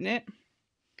know, wouldn't it?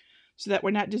 So that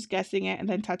we're not just guessing it and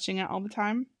then touching it all the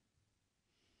time.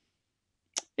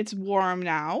 It's warm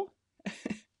now.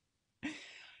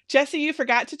 Jessie, you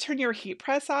forgot to turn your heat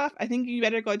press off. I think you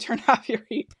better go turn off your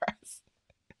heat press.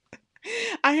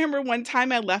 I remember one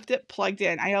time I left it plugged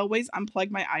in. I always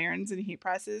unplug my irons and heat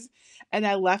presses, and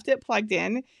I left it plugged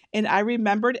in, and I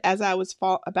remembered as I was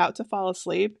about to fall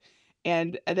asleep,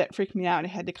 and that freaked me out, and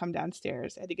I had to come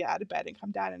downstairs. I had to get out of bed and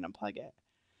come down and unplug it.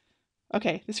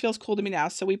 Okay, this feels cool to me now.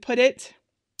 So we put it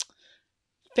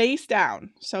face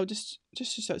down. So just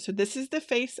so this is the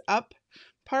face up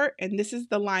part, and this is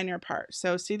the liner part.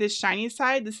 So see this shiny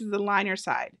side? This is the liner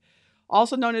side,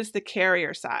 also known as the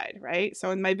carrier side, right?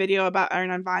 So in my video about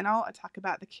iron on vinyl, I talk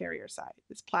about the carrier side.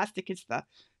 This plastic is the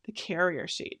carrier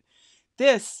sheet.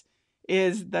 This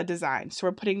is the design. So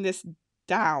we're putting this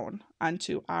down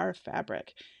onto our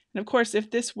fabric. And of course,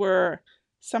 if this were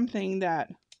something that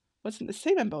wasn't the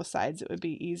same on both sides, it would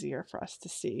be easier for us to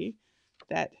see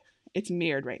that it's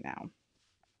mirrored right now.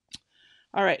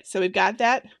 All right, so we've got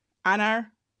that on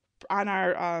our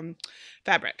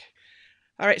fabric.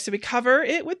 All right, so we cover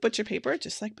it with butcher paper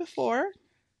just like before.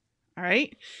 All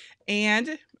right,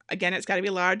 and again, it's got to be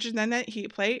larger than that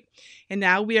heat plate. And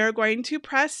now we are going to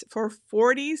press for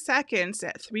 40 seconds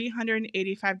at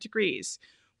 385 degrees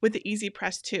with the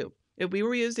EasyPress 2. If we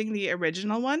were using the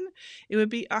original one, it would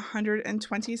be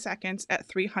 120 seconds at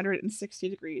 360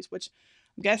 degrees, which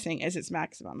I'm guessing is its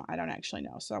maximum. I don't actually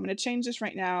know. So I'm going to change this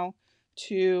right now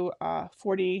to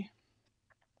 40.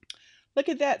 Look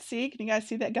at that. See? Can you guys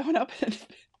see that going up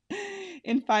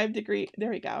in 5 degrees? There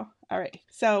we go. All right.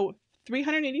 So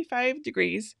 385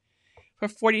 degrees for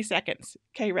 40 seconds.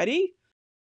 Okay, ready?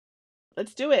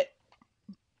 Let's do it.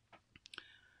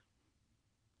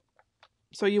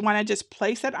 So you want to just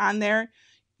place it on there.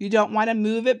 You don't want to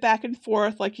move it back and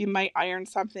forth like you might iron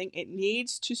something. It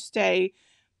needs to stay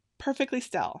perfectly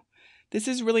still. This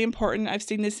is really important. I've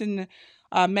seen this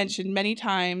mentioned many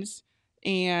times,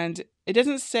 and it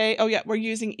doesn't say, oh yeah, we're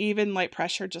using even light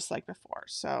pressure just like before.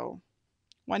 So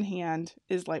one hand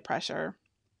is light pressure.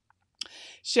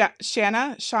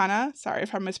 Shana, sorry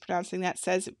if I'm mispronouncing that,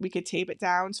 says we could tape it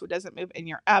down so it doesn't move, and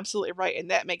you're absolutely right, and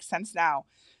that makes sense now,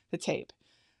 the tape.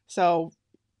 So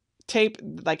tape,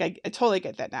 like I totally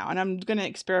get that now, and I'm going to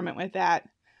experiment with that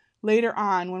later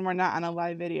on when we're not on a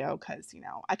live video, because, you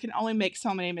know, I can only make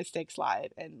so many mistakes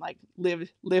live and like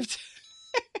lived.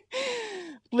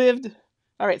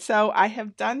 All right, so I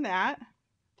have done that.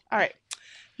 All right,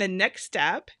 the next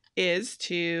step is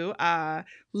to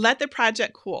let the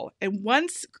project cool. And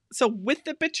so with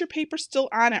the butcher paper still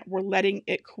on it, we're letting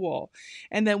it cool.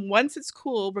 And then once it's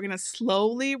cool, we're going to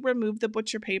slowly remove the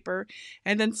butcher paper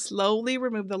and then slowly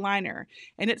remove the liner.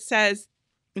 And it says,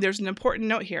 there's an important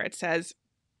note here. It says,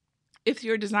 if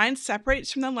your design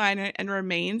separates from the liner and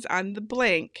remains on the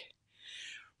blank,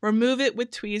 remove it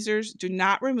with tweezers. Do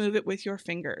not remove it with your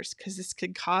fingers, because this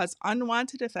could cause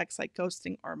unwanted effects like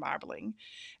ghosting or marbling.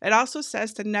 It also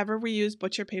says to never reuse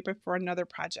butcher paper for another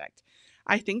project.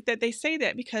 I think that they say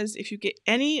that because if you get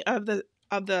any of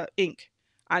the ink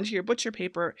onto your butcher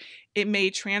paper, it may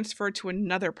transfer to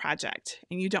another project,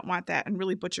 and you don't want that. And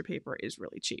really, butcher paper is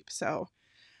really cheap. So,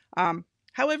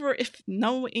 however, if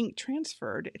no ink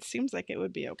transferred, it seems like it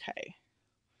would be okay.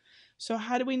 So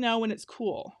how do we know when it's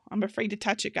cool? I'm afraid to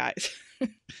touch it, guys,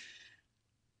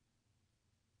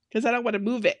 because I don't want to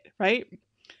move it, right?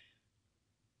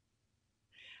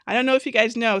 I don't know if you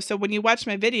guys know, so when you watch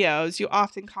my videos, you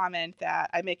often comment that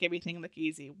I make everything look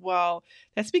easy. Well,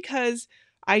 that's because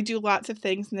I do lots of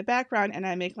things in the background and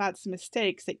I make lots of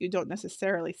mistakes that you don't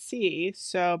necessarily see.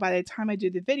 So by the time I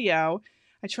do the video,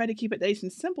 I try to keep it nice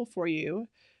and simple for you,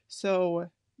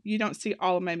 so you don't see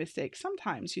all of my mistakes.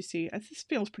 Sometimes you see, this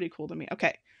feels pretty cool to me.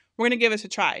 Okay, we're going to give this a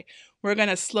try. We're going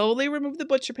to slowly remove the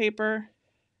butcher paper.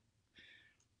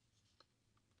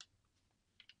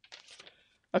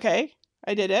 Okay,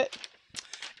 I did it.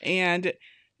 And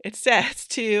it says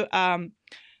to, and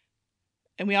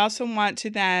we also want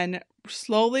to then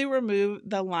slowly remove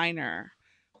the liner.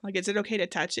 Like, is it okay to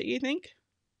touch it, you think?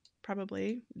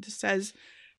 Probably. It just says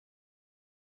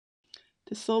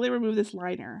to slowly remove this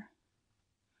liner.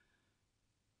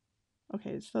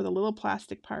 Okay, so the little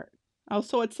plastic part. Oh,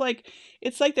 so it's like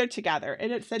they're together.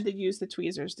 And it said to use the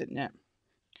tweezers, didn't it?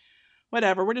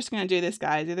 Whatever, we're just going to do this,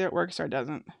 guys. Either it works or it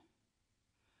doesn't.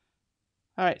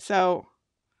 All right, so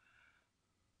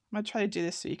I'm going to try to do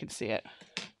this so you can see it.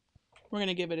 We're going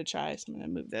to give it a try, so I'm going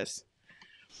to move this.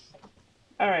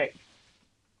 All right.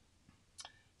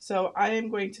 So I am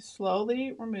going to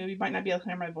slowly remove. You might not be able to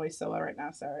hear my voice so well right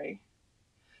now, sorry.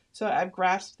 So I've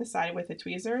grasped the side with the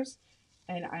tweezers,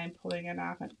 and I'm pulling it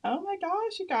off. And oh my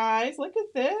gosh, you guys, look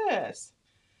at this.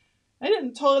 I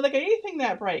didn't totally look at anything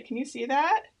that bright. Can you see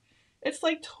that? It's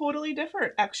like totally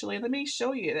different, actually. Let me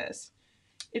show you this.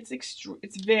 It's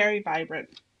very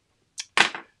vibrant.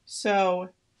 So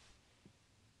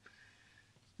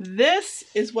this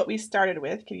is what we started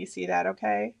with. Can you see that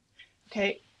okay?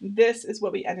 Okay, this is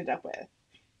what we ended up with.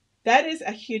 That is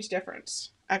a huge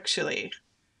difference, actually.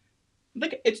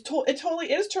 Look, it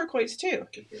totally is turquoise too.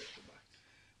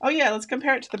 Oh yeah, let's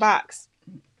compare it to the box.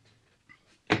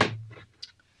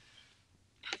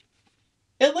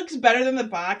 It looks better than the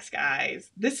box,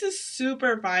 guys. This is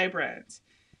super vibrant.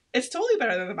 It's totally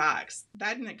better than the box.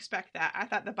 I didn't expect that. I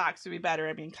thought the box would be better.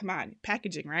 I mean, come on,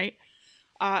 packaging, right?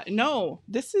 No,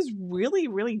 this is really,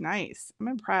 really nice. I'm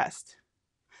impressed.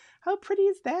 How pretty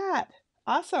is that?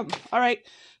 Awesome. All right,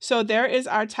 so there is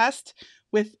our test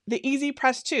with the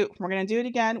EasyPress 2. We're going to do it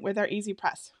again with our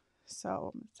EasyPress.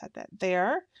 So set that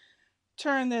there.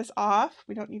 Turn this off.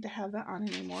 We don't need to have that on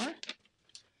anymore.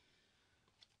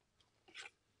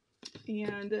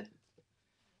 And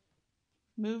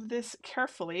move this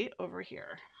carefully over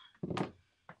here.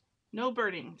 No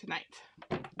burning tonight.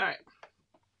 All right.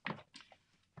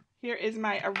 Here is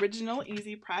my original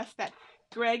EasyPress that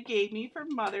Greg gave me for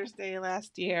Mother's Day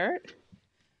last year.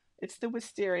 It's the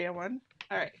wisteria one.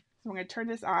 All right, so I'm going to turn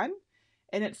this on,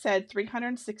 and it said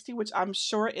 360, which I'm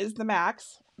sure is the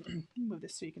max. Move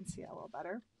this so you can see it a little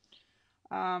better.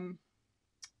 I'm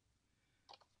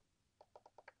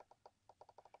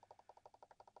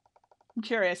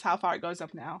curious how far it goes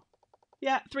up now.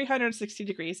 Yeah, 360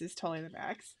 degrees is totally the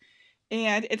max.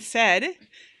 And it said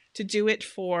to do it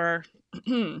for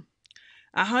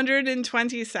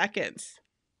 120 seconds.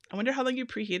 I wonder how long you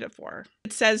preheat it for.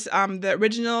 It says the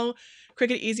original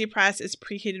Cricut EasyPress is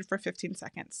preheated for 15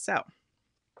 seconds. So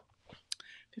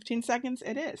 15 seconds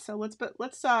it is. So let's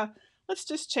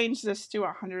just change this to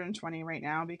 120 right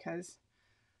now because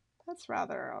that's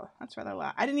rather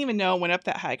loud. I didn't even know it went up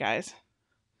that high, guys.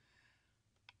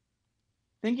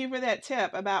 Thank you for that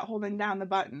tip about holding down the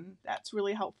button. That's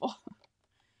really helpful.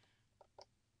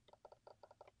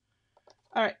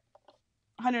 All right.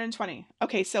 120.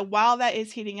 Okay, so while that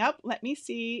is heating up, let me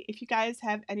see if you guys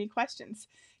have any questions.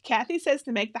 Kathy says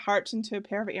to make the hearts into a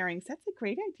pair of earrings. That's a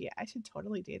great idea. I should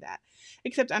totally do that.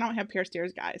 Except I don't have pierced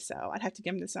ears, guys, so I'd have to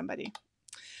give them to somebody.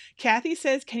 Kathy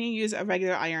says, can you use a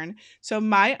regular iron? So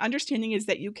my understanding is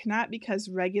that you cannot because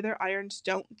regular irons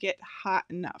don't get hot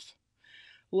enough.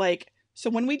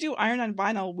 So when we do iron on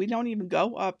vinyl, we don't even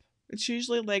go up. It's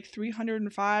usually like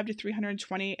 305 to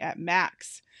 320 at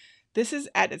max. This is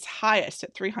at its highest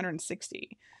at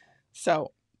 360.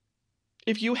 So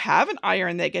if you have an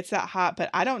iron that gets that hot, but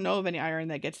I don't know of any iron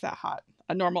that gets that hot,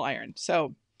 a normal iron.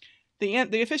 So the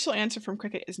official answer from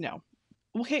Cricut is no.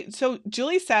 Okay, so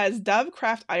Julie says Dove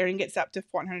Craft iron gets up to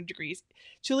 400 degrees.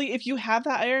 Julie, if you have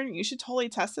that iron, you should totally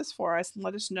test this for us and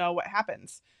let us know what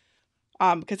happens.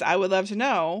 Because I would love to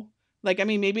know.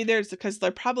 Maybe because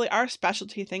there probably are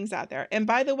specialty things out there. And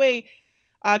by the way,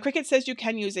 Cricut says you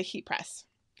can use a heat press.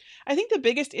 I think the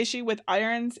biggest issue with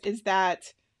irons is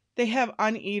that they have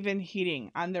uneven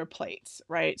heating on their plates,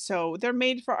 right? So they're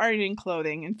made for ironing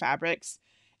clothing and fabrics,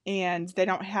 and they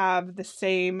don't have the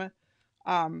same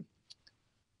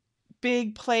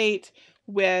big plate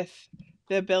with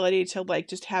the ability to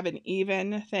just have an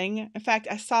even thing. In fact,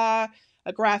 I saw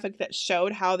a graphic that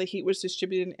showed how the heat was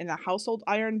distributed in a household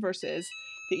iron versus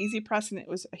the EasyPress, and it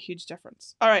was a huge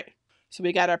difference. All right, so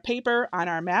we got our paper on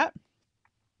our mat.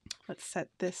 Let's set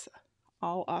this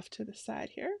all off to the side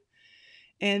here.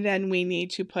 And then we need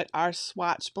to put our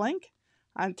swatch blank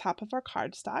on top of our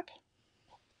cardstock.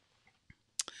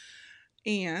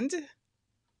 And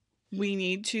we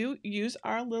need to use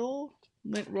our little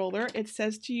lint roller. It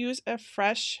says to use a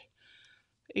fresh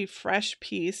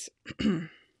piece.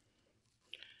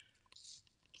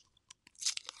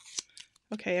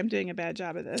 Okay, I'm doing a bad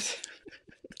job of this.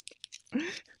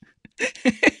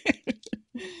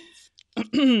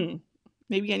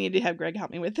 Maybe I need to have Greg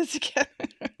help me with this again.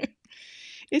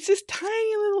 It's this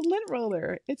tiny little lint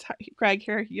roller. Greg,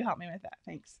 here, you help me with that.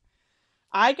 Thanks.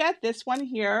 I got this one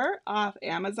here off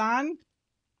Amazon.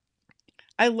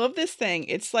 I love this thing.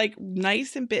 It's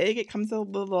nice and big. It comes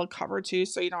with a little cover too,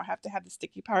 so you don't have to have the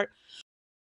sticky part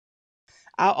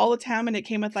out all the time. And it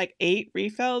came with 8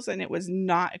 refills, and it was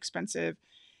not expensive.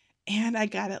 And I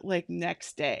got it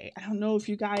next day. I don't know if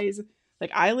you guys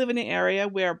I live in an area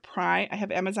where I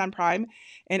have Amazon Prime,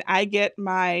 and I get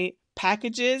my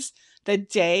packages the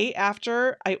day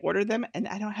after I order them, and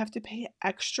I don't have to pay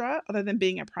extra other than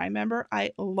being a Prime member.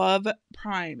 I love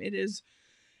Prime. It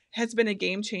has been a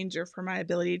game changer for my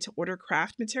ability to order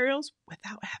craft materials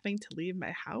without having to leave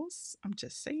my house. I'm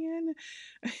just saying.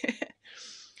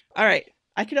 All right.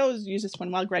 I could always use this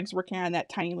one while Greg's working on that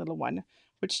tiny little one,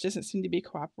 which doesn't seem to be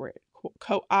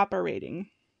cooperating.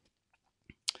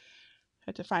 I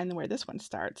have to find where this one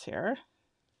starts here.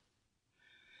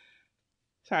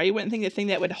 Sorry, you wouldn't think the thing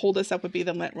that would hold us up would be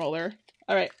the lint roller.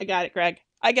 All right, I got it, Greg.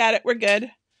 I got it. We're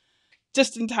good.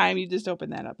 Just in time, you just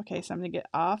open that up. Okay, so I'm going to get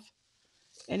off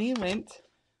any lint.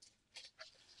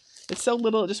 It's so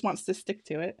little, it just wants to stick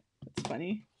to it. That's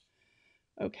funny.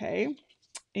 Okay,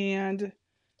 and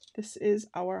this is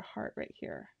our heart right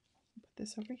here. Put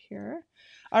this over here.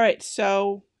 All right,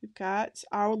 so we've got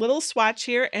our little swatch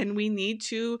here, and we need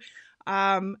to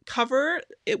cover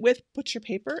it with butcher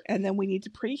paper, and then we need to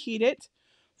preheat it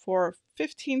for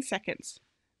 15 seconds.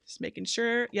 Just making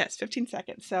sure, yes, 15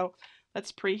 seconds. So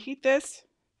let's preheat this.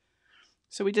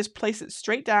 So we just place it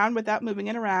straight down without moving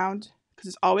it around, because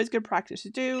it's always good practice to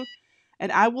do.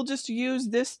 And I will just use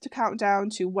this to count down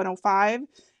to 105,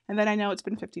 and then I know it's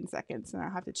been 15 seconds, and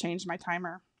I'll have to change my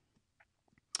timer,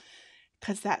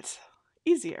 because that's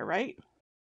easier, right?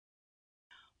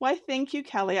 Why, thank you,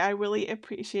 Kelly. I really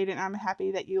appreciate it, and I'm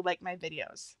happy that you like my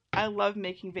videos. I love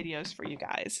making videos for you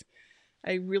guys.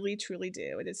 I really, truly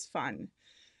do. It is fun.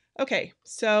 Okay,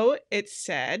 so it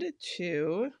said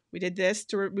we did this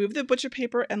to remove the butcher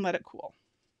paper and let it cool.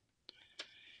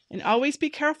 And always be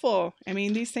careful. I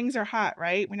mean, these things are hot,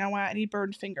 right? We don't want any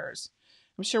burned fingers.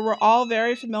 I'm sure we're all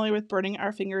very familiar with burning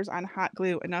our fingers on hot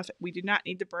glue. Enough, we do not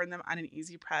need to burn them on an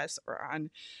EasyPress or on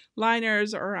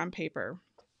liners or on paper.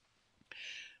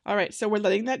 All right, so we're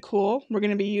letting that cool. We're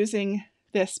going to be using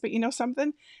this, but you know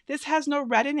something? This has no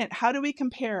red in it. How do we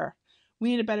compare?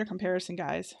 We need a better comparison,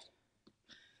 guys.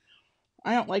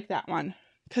 I don't like that one,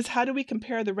 because how do we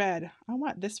compare the red? I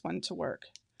want this one to work.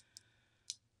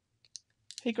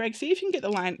 Hey, Greg, see if you can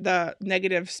get the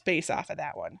negative space off of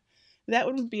that one. That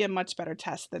one would be a much better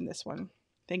test than this one.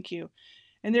 Thank you.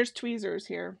 And there's tweezers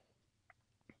here.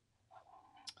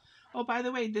 Oh, by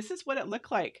the way, this is what it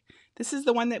looked like. This is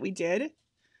the one that we did.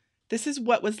 This is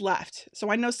what was left. So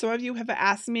I know some of you have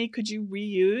asked me, could you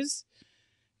reuse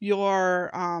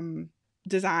your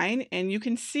design? And you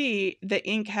can see the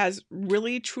ink has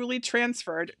really, truly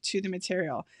transferred to the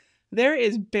material. There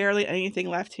is barely anything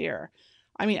left here.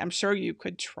 I mean, I'm sure you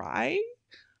could try,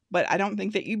 but I don't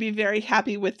think that you'd be very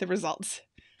happy with the results.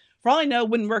 For all I know, it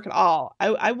wouldn't work at all.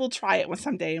 I will try it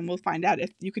someday, and we'll find out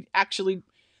if you could actually,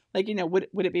 like, you know, would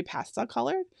it be pastel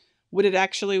colored? Would it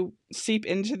actually seep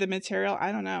into the material?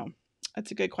 I don't know.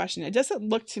 That's a good question. It doesn't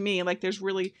look to me like there's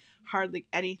really hardly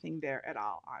anything there at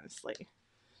all, honestly.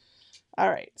 All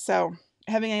right, so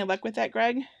having any luck with that,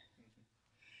 Greg?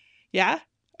 Yeah?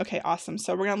 Okay, awesome.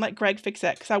 So we're going to let Greg fix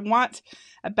it, because I want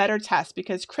a better test,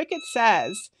 because Cricut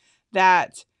says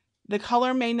that the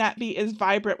color may not be as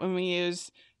vibrant when we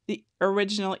use the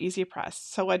original EasyPress.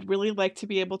 So I'd really like to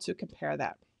be able to compare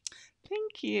that.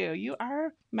 Thank you. You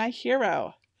are my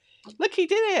hero. Look, he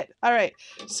did it. All right.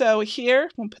 So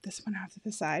here, we'll put this one off to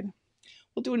the side.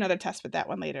 We'll do another test with that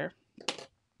one later.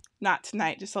 Not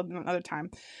tonight, just another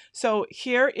time. So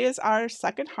here is our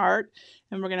second heart,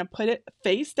 and we're going to put it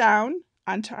face down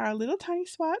onto our little tiny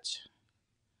swatch,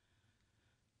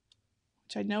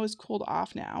 which I know is cooled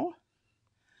off now.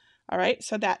 All right,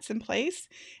 so that's in place.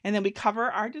 And then we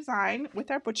cover our design with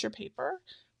our butcher paper,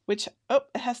 which, oh,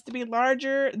 it has to be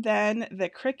larger than the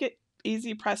Cricut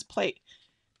EasyPress plate.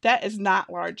 That is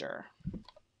not larger.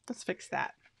 Let's fix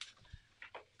that.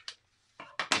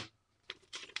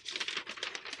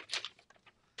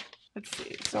 Let's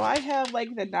see. So I have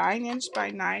like the 9"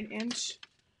 by 9"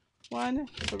 one.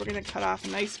 So we're going to cut off a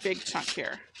nice big chunk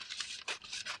here.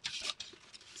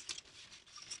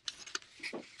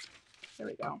 There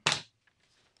we go.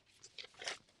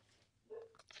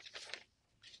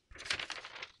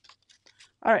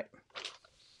 All right.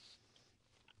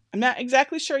 I'm not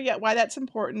exactly sure yet why that's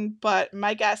important, but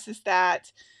my guess is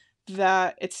that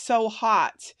it's so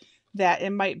hot that it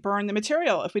might burn the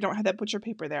material if we don't have that butcher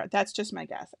paper there. That's just my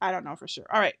guess. I don't know for sure.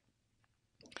 All right.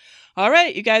 All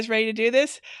right, you guys ready to do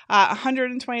this?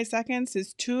 120 seconds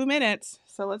is 2 minutes.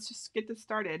 So let's just get this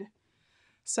started.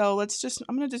 So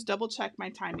I'm going to just double check my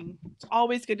timing. It's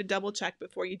always good to double check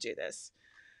before you do this.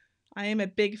 I am a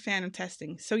big fan of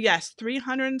testing. So yes,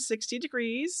 360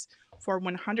 degrees for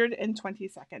 120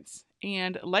 seconds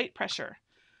and light pressure.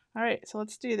 All right, so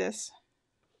let's do this.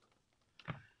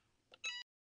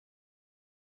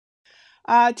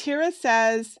 Tira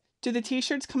says, do the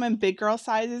t-shirts come in big girl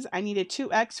sizes? I need a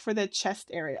 2X for the chest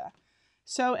area.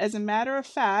 So as a matter of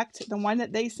fact, the one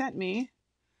that they sent me,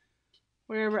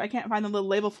 wherever, I can't find the little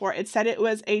label for it, it said it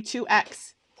was a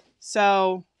 2X.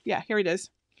 So yeah, here it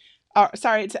is. Oh,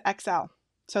 sorry, it's an XL.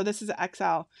 So this is an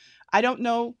XL. I don't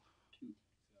know.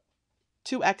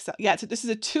 2XL. Yeah, so this is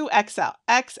a 2XL.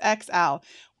 XXL,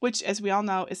 which, as we all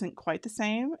know, isn't quite the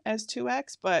same as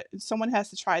 2X, but someone has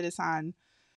to try this on.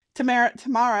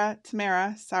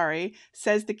 Tamara, sorry,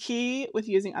 says the key with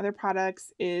using other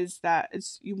products is that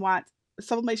you want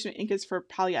sublimation of ink is for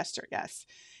polyester, yes.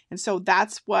 And so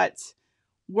that's what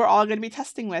we're all going to be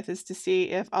testing with, is to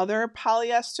see if other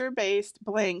polyester-based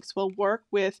blanks will work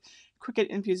with Cricut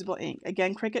Infusible Ink.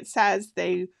 Again, Cricut says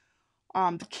they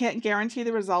can't guarantee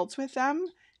the results with them,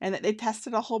 and that they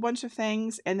tested a whole bunch of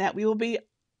things and that we will be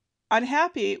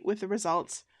unhappy with the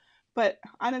results. But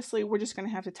honestly, we're just going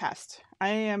to have to test.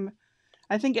 I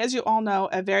think, as you all know,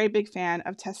 a very big fan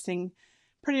of testing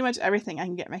pretty much everything I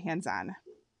can get my hands on.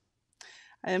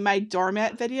 In my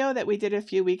doormat video that we did a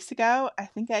few weeks ago, I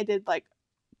think I did like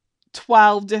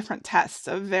 12 different tests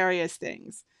of various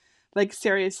things. Like,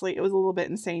 seriously, it was a little bit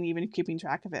insane even keeping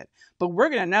track of it. But we're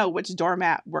going to know which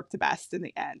doormat worked the best in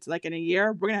the end. Like, in a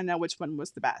year, we're going to know which one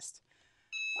was the best.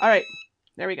 All right,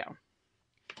 there we go.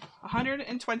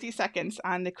 120 seconds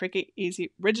on the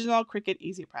original Cricut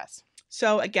EasyPress.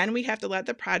 So again, we have to let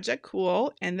the project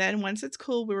cool, and then once it's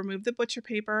cool, we remove the butcher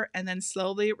paper and then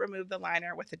slowly remove the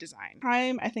liner with the design.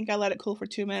 I think I let it cool for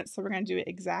 2 minutes, so we're going to do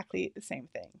exactly the same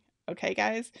thing. Okay,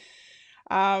 guys?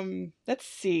 Let's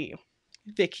see.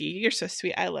 Vicky, you're so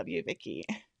sweet. I love you, Vicky.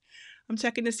 I'm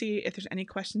checking to see if there's any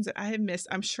questions that I have missed.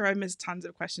 I'm sure I missed tons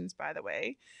of questions, by the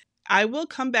way. I will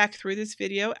come back through this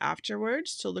video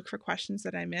afterwards to look for questions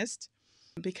that I missed,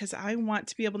 because I want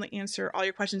to be able to answer all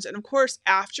your questions. And of course,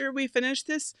 after we finish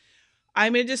this,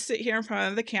 I'm going to just sit here in front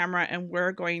of the camera and I'm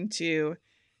going to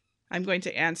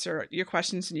answer your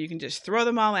questions and you can just throw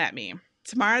them all at me.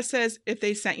 Tamara says, if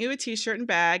they sent you a t-shirt and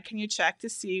bag, can you check to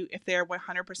see if they're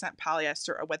 100% polyester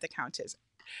or what the count is?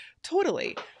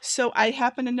 Totally. So I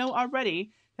happen to know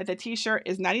already that the t-shirt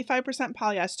is 95%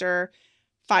 polyester,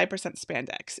 5%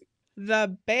 spandex.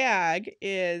 The bag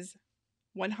is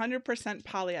 100%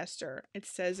 polyester. It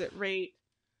says it right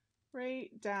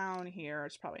down here.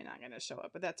 It's probably not going to show up,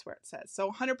 but that's where it says. So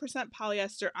 100%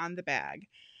 polyester on the bag.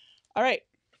 All right.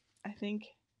 I think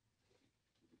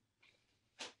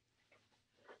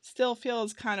still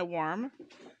feels kind of warm.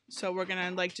 So we're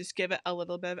going to just give it a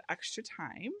little bit of extra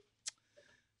time.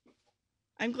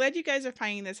 I'm glad you guys are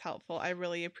finding this helpful. I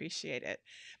really appreciate it.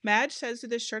 Madge says, do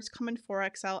the shirts come in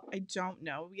 4XL? I don't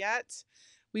know yet.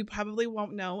 We probably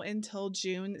won't know until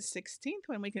June 16th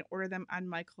when we can order them on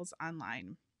Michaels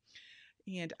online.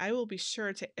 And I will be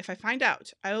sure to, if I find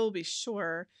out, I will be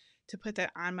sure to put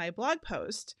that on my blog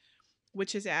post,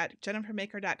 which is at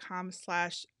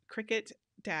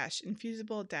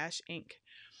jennifermaker.com/Cricut-Infusible-Ink.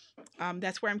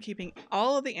 That's where I'm keeping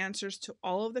all of the answers to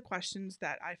all of the questions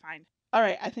that I find. All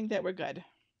right, I think that we're good.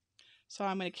 So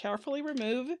I'm going to carefully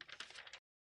remove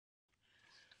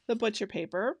the butcher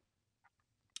paper.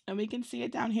 And we can see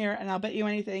it down here, and I'll bet you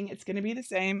anything it's going to be the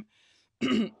same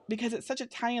because it's such a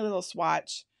tiny little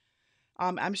swatch.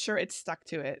 I'm sure it's stuck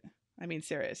to it. I mean,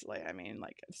 seriously. I mean,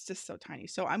 it's just so tiny.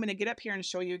 So I'm going to get up here and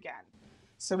show you again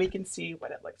so we can see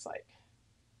what it looks like.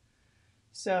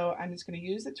 So I'm just going to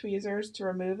use the tweezers to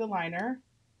remove the liner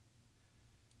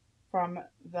from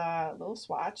the little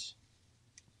swatch.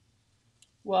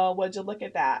 Well, would you look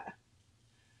at that?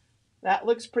 That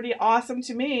looks pretty awesome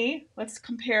to me. Let's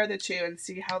compare the two and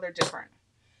see how they're different.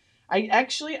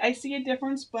 I see a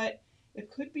difference, but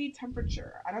it could be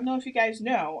temperature. I don't know if you guys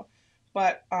know,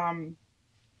 but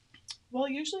well,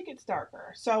 it usually gets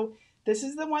darker. So this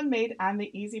is the one made on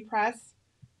the EasyPress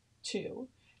 2,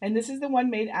 and this is the one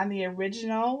made on the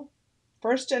original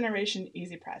first generation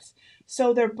EasyPress.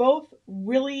 So they're both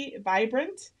really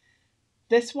vibrant.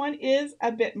 This one is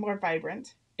a bit more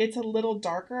vibrant. It's a little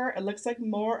darker. It looks like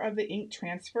more of the ink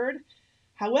transferred.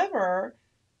 However,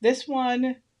 this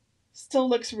one still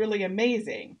looks really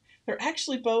amazing. They're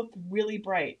actually both really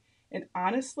bright. And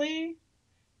honestly,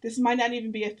 this might not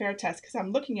even be a fair test because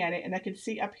I'm looking at it and I can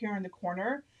see up here in the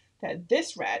corner that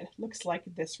this red looks like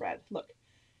this red. Look.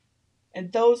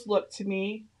 And those look to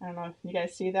me, I don't know if you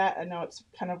guys see that. I know it's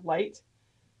kind of light.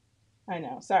 I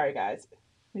know. Sorry, guys.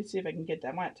 Let me see if I can get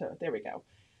that one. There we go.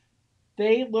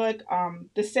 They look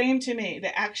the same to me. They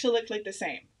actually look like the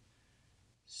same.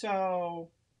 So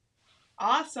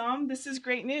awesome. This is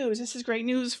great news. This is great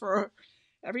news for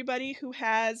everybody who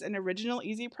has an original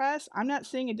EasyPress. I'm not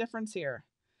seeing a difference here.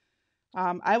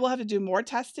 I will have to do more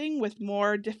testing with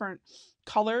more different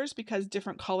colors because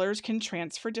different colors can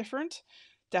transfer different.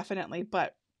 Definitely.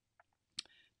 But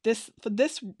this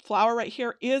flower right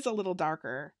here is a little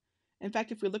darker. In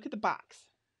fact, if we look at the box,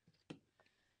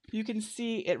 you can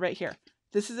see it right here.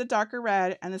 This is a darker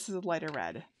red and this is a lighter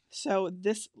red. So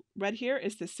this red here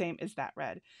is the same as that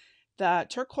red. The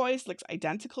turquoise looks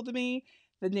identical to me.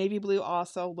 The navy blue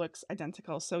also looks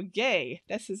identical. So yay,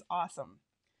 this is awesome.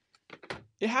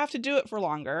 You have to do it for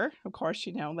longer, of course,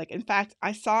 in fact,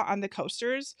 I saw on the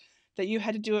coasters that you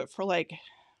had to do it for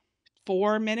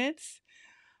 4 minutes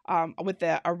with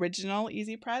the original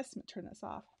EasyPress. Let me turn this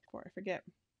off before I forget.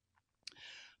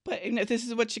 But if this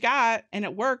is what you got and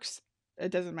it works,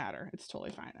 it doesn't matter. It's totally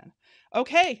fine then.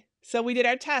 Okay, So we did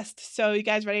our test. So you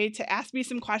guys ready to ask me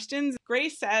some questions?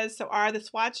 Grace says, so are the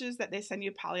swatches that they send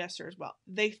you polyester as well?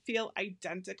 They feel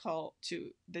identical to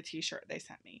the t-shirt they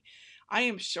sent me. I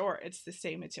am sure it's the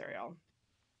same material.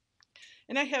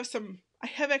 And I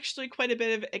have actually quite a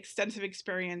bit of extensive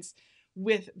experience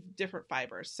with different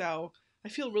fibers. So I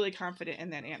feel really confident in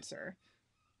that answer.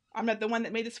 I'm not the one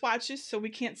that made the swatches, so we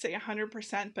can't say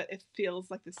 100%, but it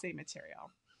feels like the same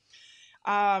material.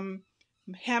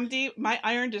 Hamdi, my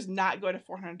iron does not go to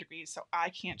 400 degrees, so I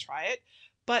can't try it.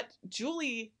 But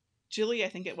Julie, I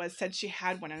think it was, said she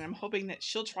had one, and I'm hoping that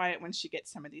she'll try it when she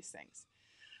gets some of these things.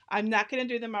 I'm not going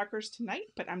to do the markers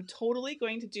tonight, but I'm totally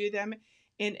going to do them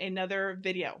in another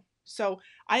video. So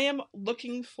I am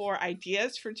looking for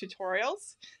ideas for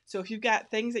tutorials. So if you've got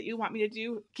things that you want me to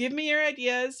do, give me your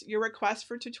ideas, your requests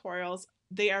for tutorials.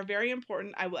 They are very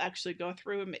important. I will actually go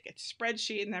through and make a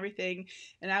spreadsheet and everything,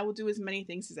 and I will do as many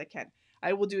things as I can.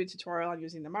 I will do a tutorial on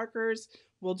using the markers.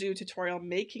 We'll do a tutorial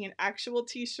making an actual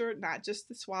t-shirt, not just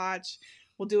the swatch.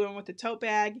 We'll do one with the tote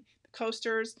bag, the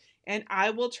coasters, and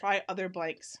I will try other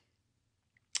blanks.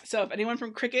 So if anyone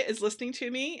from Cricut is listening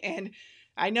to me, and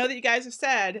I know that you guys have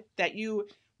said that you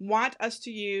want us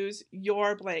to use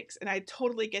your blanks, and I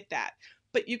totally get that.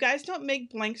 But you guys don't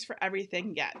make blanks for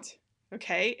everything yet,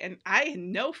 okay? And I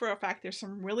know for a fact there's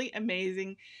some really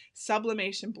amazing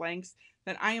sublimation blanks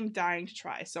that I am dying to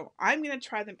try. So I'm going to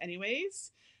try them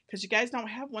anyways, because you guys don't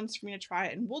have ones for me to try,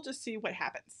 and we'll just see what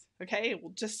happens, okay?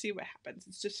 We'll just see what happens.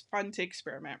 It's just fun to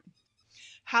experiment.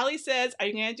 Holly says, are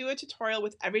you going to do a tutorial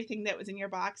with everything that was in your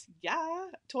box? Yeah,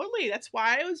 totally. That's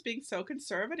why I was being so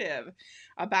conservative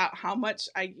about how much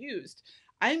I used.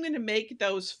 I'm going to make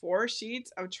those 4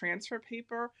 sheets of transfer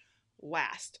paper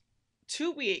last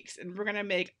 2 weeks, and we're going to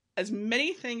make as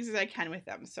many things as I can with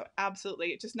them. So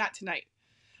absolutely, just not tonight.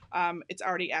 It's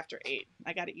already after 8.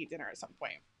 I got to eat dinner at some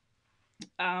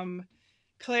point.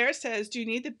 Claire says, do you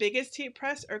need the biggest heat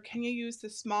press or can you use the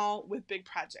small with big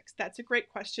projects? That's a great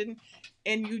question.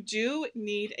 And you do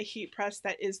need a heat press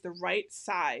that is the right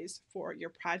size for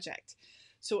your project.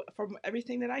 So from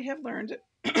everything that I have learned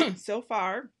so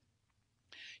far,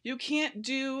 you can't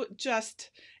do just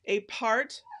a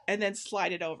part and then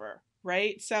slide it over,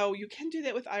 right? So you can do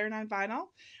that with iron on vinyl.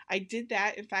 I did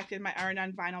that, in fact, in my iron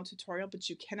on vinyl tutorial, but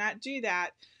you cannot do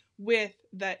that with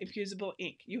the infusible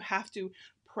ink. You have to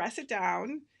press it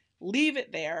down, leave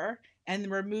it there,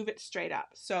 and remove it straight up.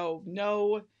 So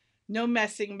no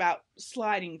messing about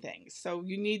sliding things. So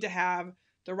you need to have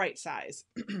the right size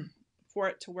for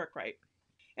it to work right.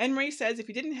 Anne Marie says, if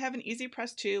you didn't have an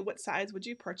EasyPress 2, what size would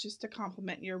you purchase to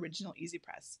complement your original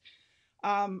EasyPress?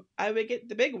 I would get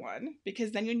the big one,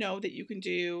 because then you know that you can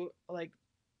do like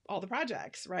all the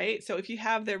projects, right? So if you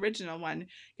have the original one,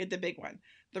 get the big one.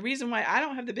 The reason why I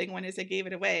don't have the big one is I gave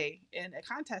it away in a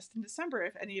contest in December,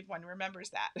 if anyone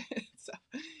remembers that. So,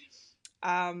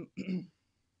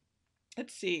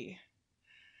 let's see.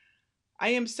 I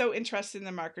am so interested in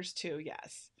the markers too,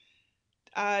 yes.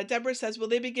 Deborah says, will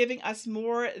they be giving us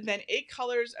more than 8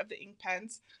 colors of the ink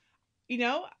pens? You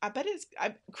know, I bet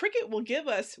Cricut will give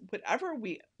us whatever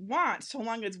we want so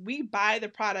long as we buy the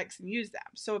products and use them.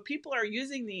 So if people are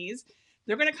using these,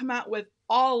 they're going to come out with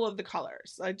all of the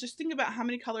colors. Just think about how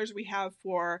many colors we have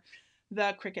for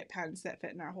the Cricut pens that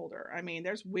fit in our holder. I mean,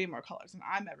 there's way more colors than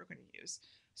I'm ever going to use.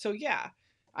 So yeah,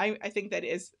 I think that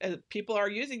is, people are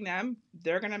using them,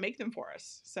 they're going to make them for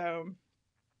us. So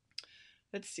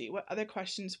let's see, what other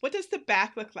questions? What does the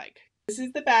back look like? This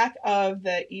is the back of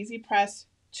the EasyPress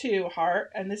 2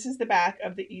 heart, and this is the back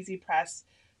of the EasyPress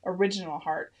original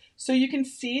heart. So you can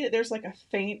see that there's like a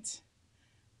faint,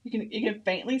 you can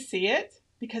faintly see it,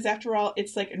 because after all,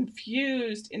 it's like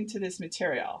infused into this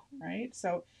material, right?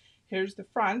 So here's the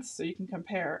fronts, so you can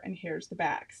compare, and here's the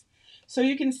backs. So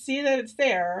you can see that it's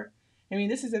there. I mean,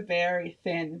 this is a very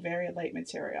thin, very light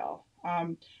material.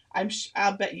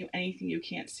 I'll bet you anything you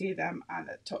can't see them on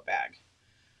the tote bag,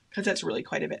 because that's really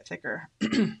quite a bit thicker.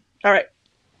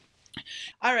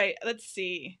 All right, let's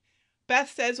see.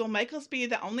 Beth says, will Michael's be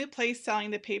the only place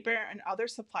selling the paper and other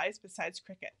supplies besides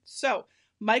Cricut? So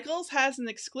Michael's has an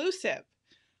exclusive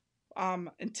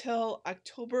until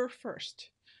October 1st.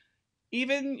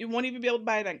 You won't even be able to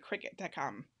buy it on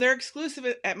Cricut.com. They're exclusive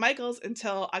at Michael's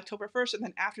until October 1st, and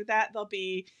then after that, they'll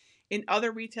be in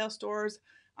other retail stores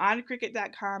on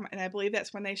Cricut.com, and I believe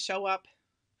that's when they show up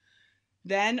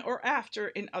then or after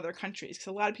in other countries, because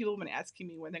a lot of people have been asking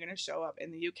me when they're going to show up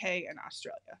in the UK and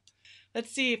Australia. Let's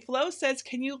see. Flo says,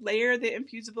 can you layer the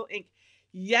infusible ink?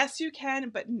 Yes, you can,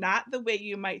 but not the way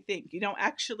you might think. You don't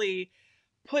actually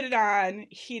put it on,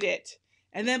 heat it,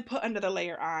 and then put another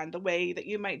layer on the way that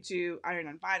you might do iron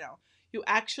on vinyl. You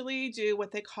actually do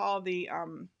what they call the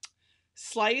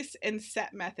slice and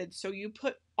set method. So you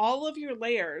put all of your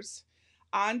layers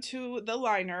onto the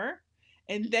liner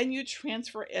and then you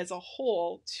transfer it as a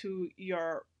whole to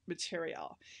your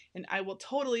material. And I will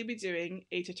totally be doing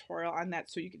a tutorial on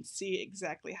that so you can see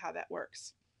exactly how that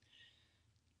works.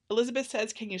 Elizabeth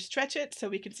says, can you stretch it so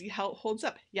we can see how it holds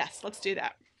up? Yes, let's do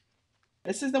that.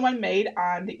 This is the one made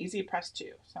on the EasyPress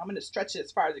too. So I'm going to stretch it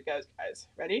as far as it goes, guys.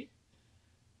 Ready?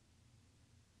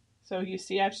 So you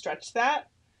see I've stretched that.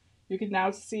 You can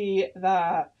now see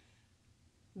the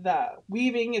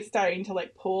weaving is starting to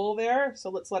like pull there. So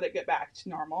let's let it get back to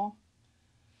normal.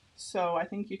 So I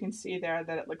think you can see there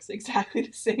that it looks exactly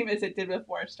the same as it did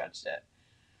before I stretched it.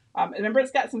 Remember,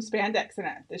 it's got some spandex in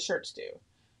it. The shirts do.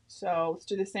 So let's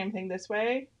do the same thing this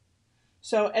way.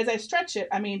 So as I stretch it,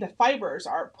 I mean, the fibers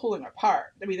are pulling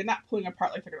apart. I mean, they're not pulling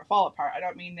apart like they're going to fall apart. I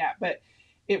don't mean that, but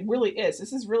it really is.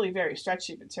 This is really very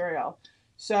stretchy material.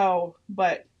 So,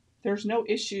 but there's no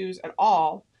issues at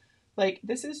all. Like,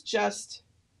 this is just,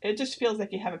 it just feels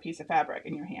like you have a piece of fabric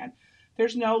in your hand.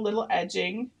 There's no little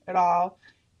edging at all.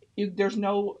 There's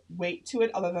no weight to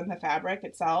it other than the fabric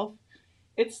itself.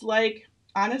 It's like,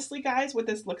 honestly, guys, what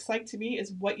this looks like to me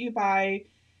is what you buy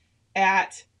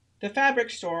at the fabric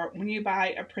store when you buy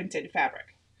a printed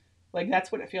fabric. Like,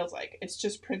 that's what it feels like. It's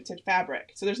just printed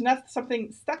fabric. So there's not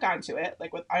something stuck onto it,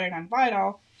 like with iron-on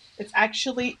vinyl. It's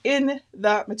actually in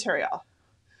the material,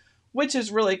 which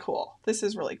is really cool. This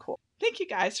is really cool. Thank you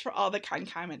guys for all the kind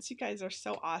comments. You guys are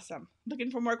so awesome.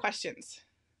 Looking for more questions.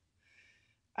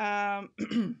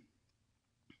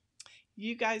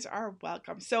 You guys are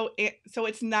welcome. So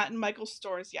it's not in Michael's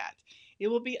stores yet. It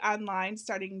will be online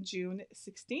starting June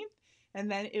 16th, and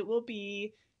then it will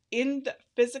be in the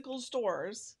physical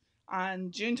stores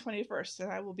on June 21st,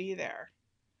 and I will be there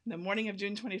the morning of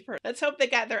June 21st. Let's hope they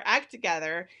got their act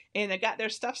together and they got their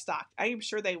stuff stocked. I am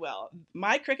sure they will.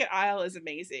 My Cricut aisle is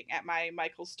amazing at my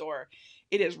Michael's store.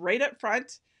 It is right up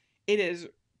front. It is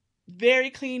very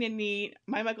clean and neat.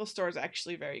 My Michael's store is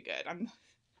actually very good.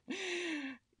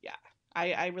 Yeah,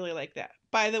 I really like that.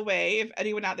 By the way, if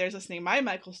anyone out there is listening, my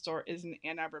Michael's store is in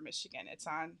Ann Arbor, Michigan. It's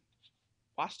on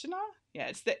Washtenaw?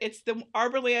 Yeah, it's the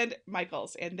Arborland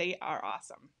Michaels, and they are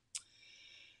awesome.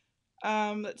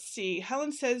 Let's see.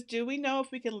 Helen says, do we know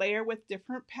if we can layer with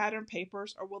different pattern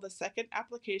papers, or will the second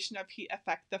application of heat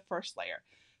affect the first layer?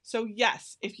 So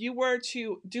yes, if you were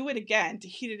to do it again, to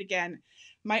heat it again,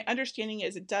 my understanding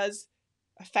is it does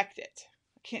affect it.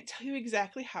 I can't tell you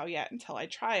exactly how yet until I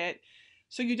try it.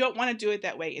 So you don't want to do it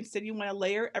that way. Instead, you want to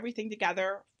layer everything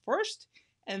together first,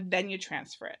 and then you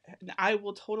transfer it. And I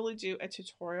will totally do a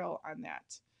tutorial on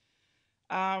that.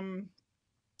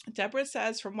 Deborah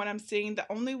says, from what I'm seeing,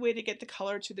 the only way to get the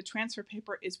color to the transfer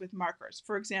paper is with markers.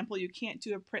 For example, you can't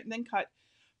do a print and then cut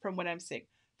from what I'm seeing.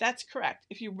 That's correct.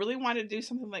 If you really want to do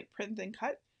something like print and then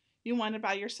cut, you want to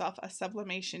buy yourself a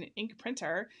sublimation ink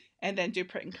printer and then do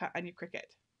print and cut on your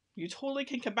Cricut. You totally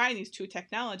can combine these two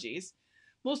technologies.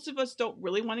 Most of us don't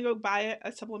really want to go buy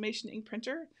a sublimation ink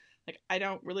printer. Like, I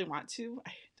don't really want to.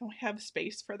 I don't have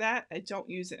space for that. I don't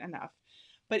use it enough.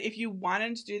 But if you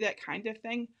wanted to do that kind of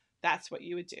thing, that's what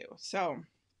you would do. So,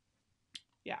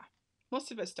 yeah,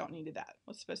 most of us don't need that.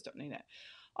 Most of us don't need it.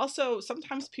 Also,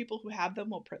 sometimes people who have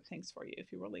them will print things for you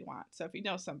if you really want. So if you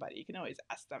know somebody, you can always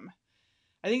ask them.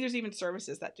 I think there's even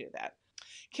services that do that.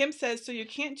 Kim says, so you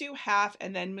can't do half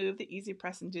and then move the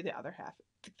EasyPress and do the other half.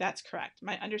 That's correct.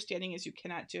 My understanding is you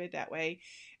cannot do it that way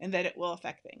and that it will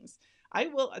affect things. I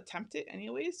will attempt it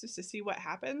anyways just to see what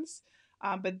happens.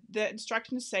 But the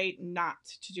instructions say not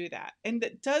to do that. And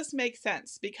that does make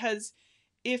sense because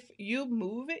if you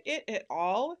move it at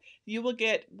all, you will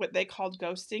get what they call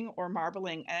ghosting or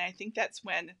marbling. And I think that's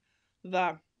when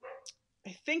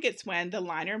it's when the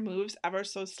liner moves ever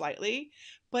so slightly,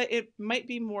 but it might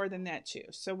be more than that too.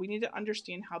 So we need to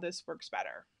understand how this works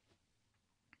better.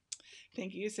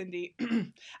 Thank you, Cindy.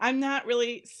 I'm not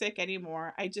really sick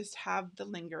anymore. I just have the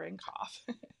lingering cough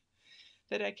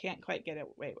that I can't quite get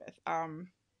away with.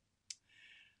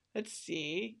 Let's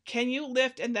see. Can you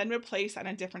lift and then replace on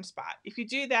a different spot? If you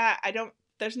do that,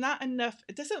 there's not enough,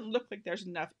 it doesn't look like there's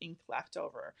enough ink left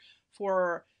over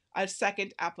for a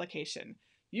second application.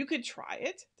 You could try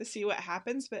it to see what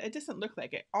happens, but it doesn't look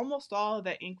like it. Almost all of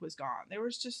the ink was gone. There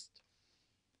was just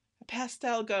a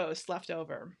pastel ghost left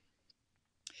over.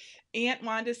 Aunt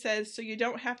Wanda says, so you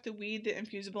don't have to weed the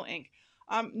infusible ink.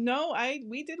 No,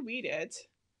 we did weed it.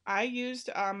 I used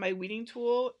my weeding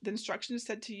tool. The instructions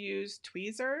said to use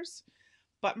tweezers,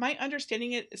 but my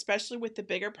understanding, especially with the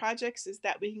bigger projects, is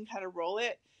that we can kind of roll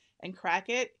it and crack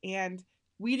it, and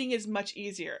weeding is much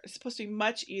easier. It's supposed to be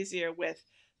much easier with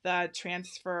the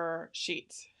transfer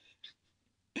sheets.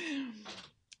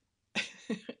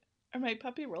 Or my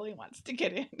puppy really wants to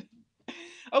get in.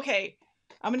 Okay,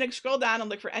 I'm going to scroll down and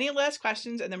look for any last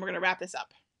questions, and then we're going to wrap this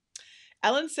up.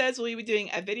 Ellen says we'll be doing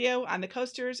a video on the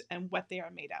coasters and what they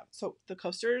are made of. So the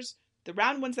coasters, the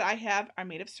round ones that I have are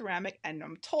made of ceramic, and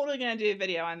I'm totally going to do a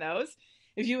video on those.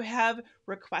 If you have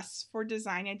requests for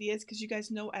design ideas, because you guys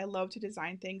know I love to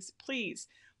design things, please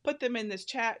put them in this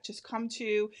chat. Just come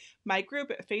to my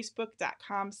group at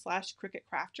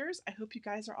facebook.com/CricutCrafters. I hope you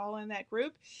guys are all in that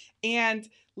group, and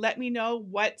let me know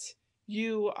what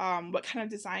kind of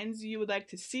designs you would like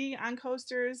to see on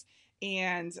coasters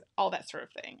and all that sort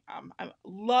of thing. I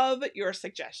love your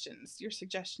suggestions. Your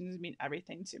suggestions mean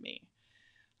everything to me.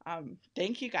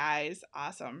 Thank you guys.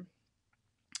 Awesome.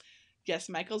 Yes,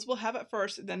 Michael's will have it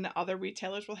first, then the other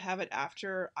retailers will have it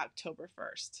after October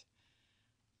 1st.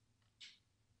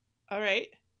 All right.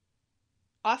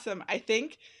 Awesome. I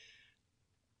think,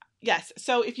 yes.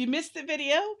 So if you missed the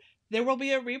video, there will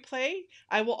be a replay.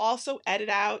 I will also edit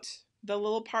out the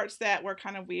little parts that were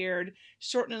kind of weird,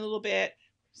 shorten it a little bit,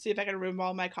 see if I can remove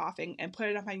all my coughing, and put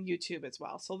it up on YouTube as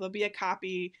well. So there'll be there'll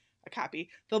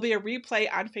be a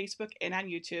replay on Facebook and on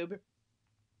YouTube.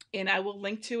 And I will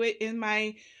link to it in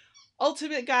my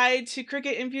Ultimate Guide to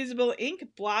Cricut Infusible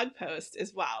Ink blog post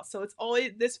as well. So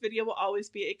this video will always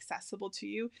be accessible to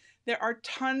you. There are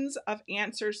tons of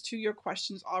answers to your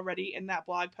questions already in that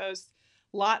blog post.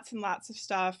 Lots and lots of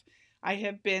stuff. I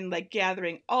have been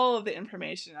gathering all of the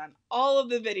information on all of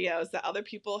the videos that other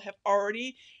people have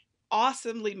already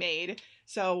awesomely made.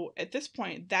 So at this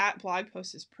point, that blog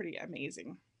post is pretty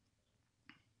amazing.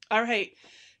 All right.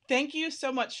 Thank you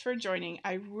so much for joining.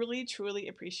 I really, truly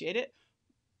appreciate it.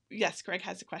 Yes, Greg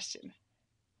has a question.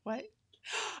 What?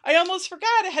 I almost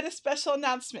forgot. I had a special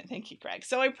announcement. Thank you, Greg.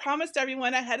 So I promised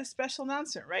everyone I had a special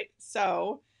announcement, right?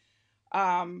 So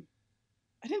I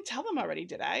didn't tell them already,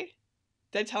 did I?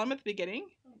 Did I tell them at the beginning?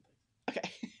 Okay.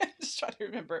 I'm just trying to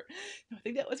remember. No, I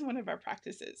think that was one of our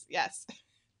practices. Yes.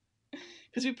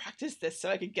 Because we practiced this so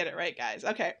I could get it right, guys.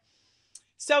 Okay.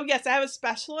 So yes, I have a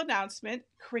special announcement.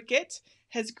 Cricut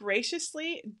is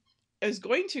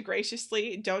going to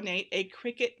graciously donate a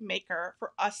Cricut maker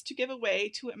for us to give away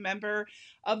to a member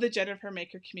of the Jennifer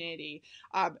Maker community.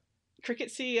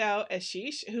 Cricut CEO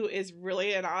Ashish, who is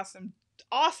really an awesome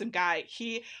guy,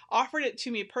 he offered it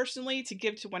to me personally to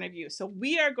give to one of you. So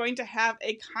we are going to have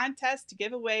a contest to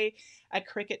give away a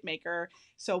Cricut maker.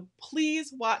 So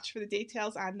please watch for the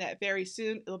details on that very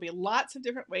soon. There'll be lots of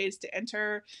different ways to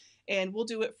enter, and we'll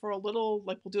do it for we'll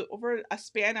do it over a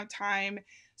span of time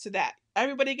so that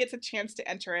everybody gets a chance to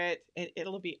enter it, and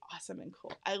it'll be awesome and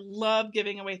cool. I love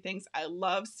giving away things. I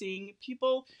love seeing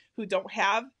people who don't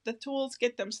have the tools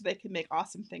get them so they can make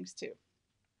awesome things too.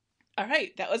 All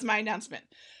right, that was my announcement.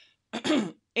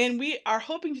 And we are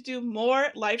hoping to do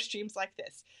more live streams like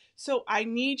this. So I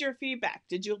need your feedback.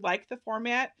 Did you like the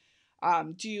format?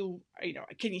 Can you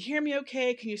hear me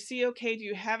okay? Can you see okay? Do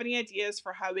you have any ideas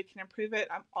for how we can improve it?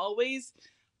 I'm always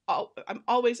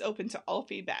open to all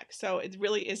feedback. So it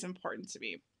really is important to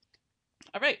me.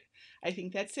 All right. I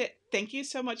think that's it. Thank you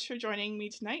so much for joining me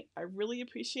tonight. I really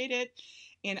appreciate it.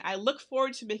 And I look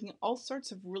forward to making all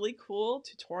sorts of really cool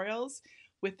tutorials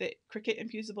with the Cricut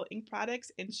Infusible Ink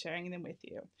products and sharing them with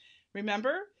you.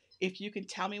 Remember, if you can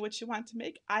tell me what you want to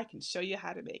make, I can show you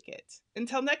how to make it.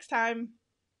 Until next time.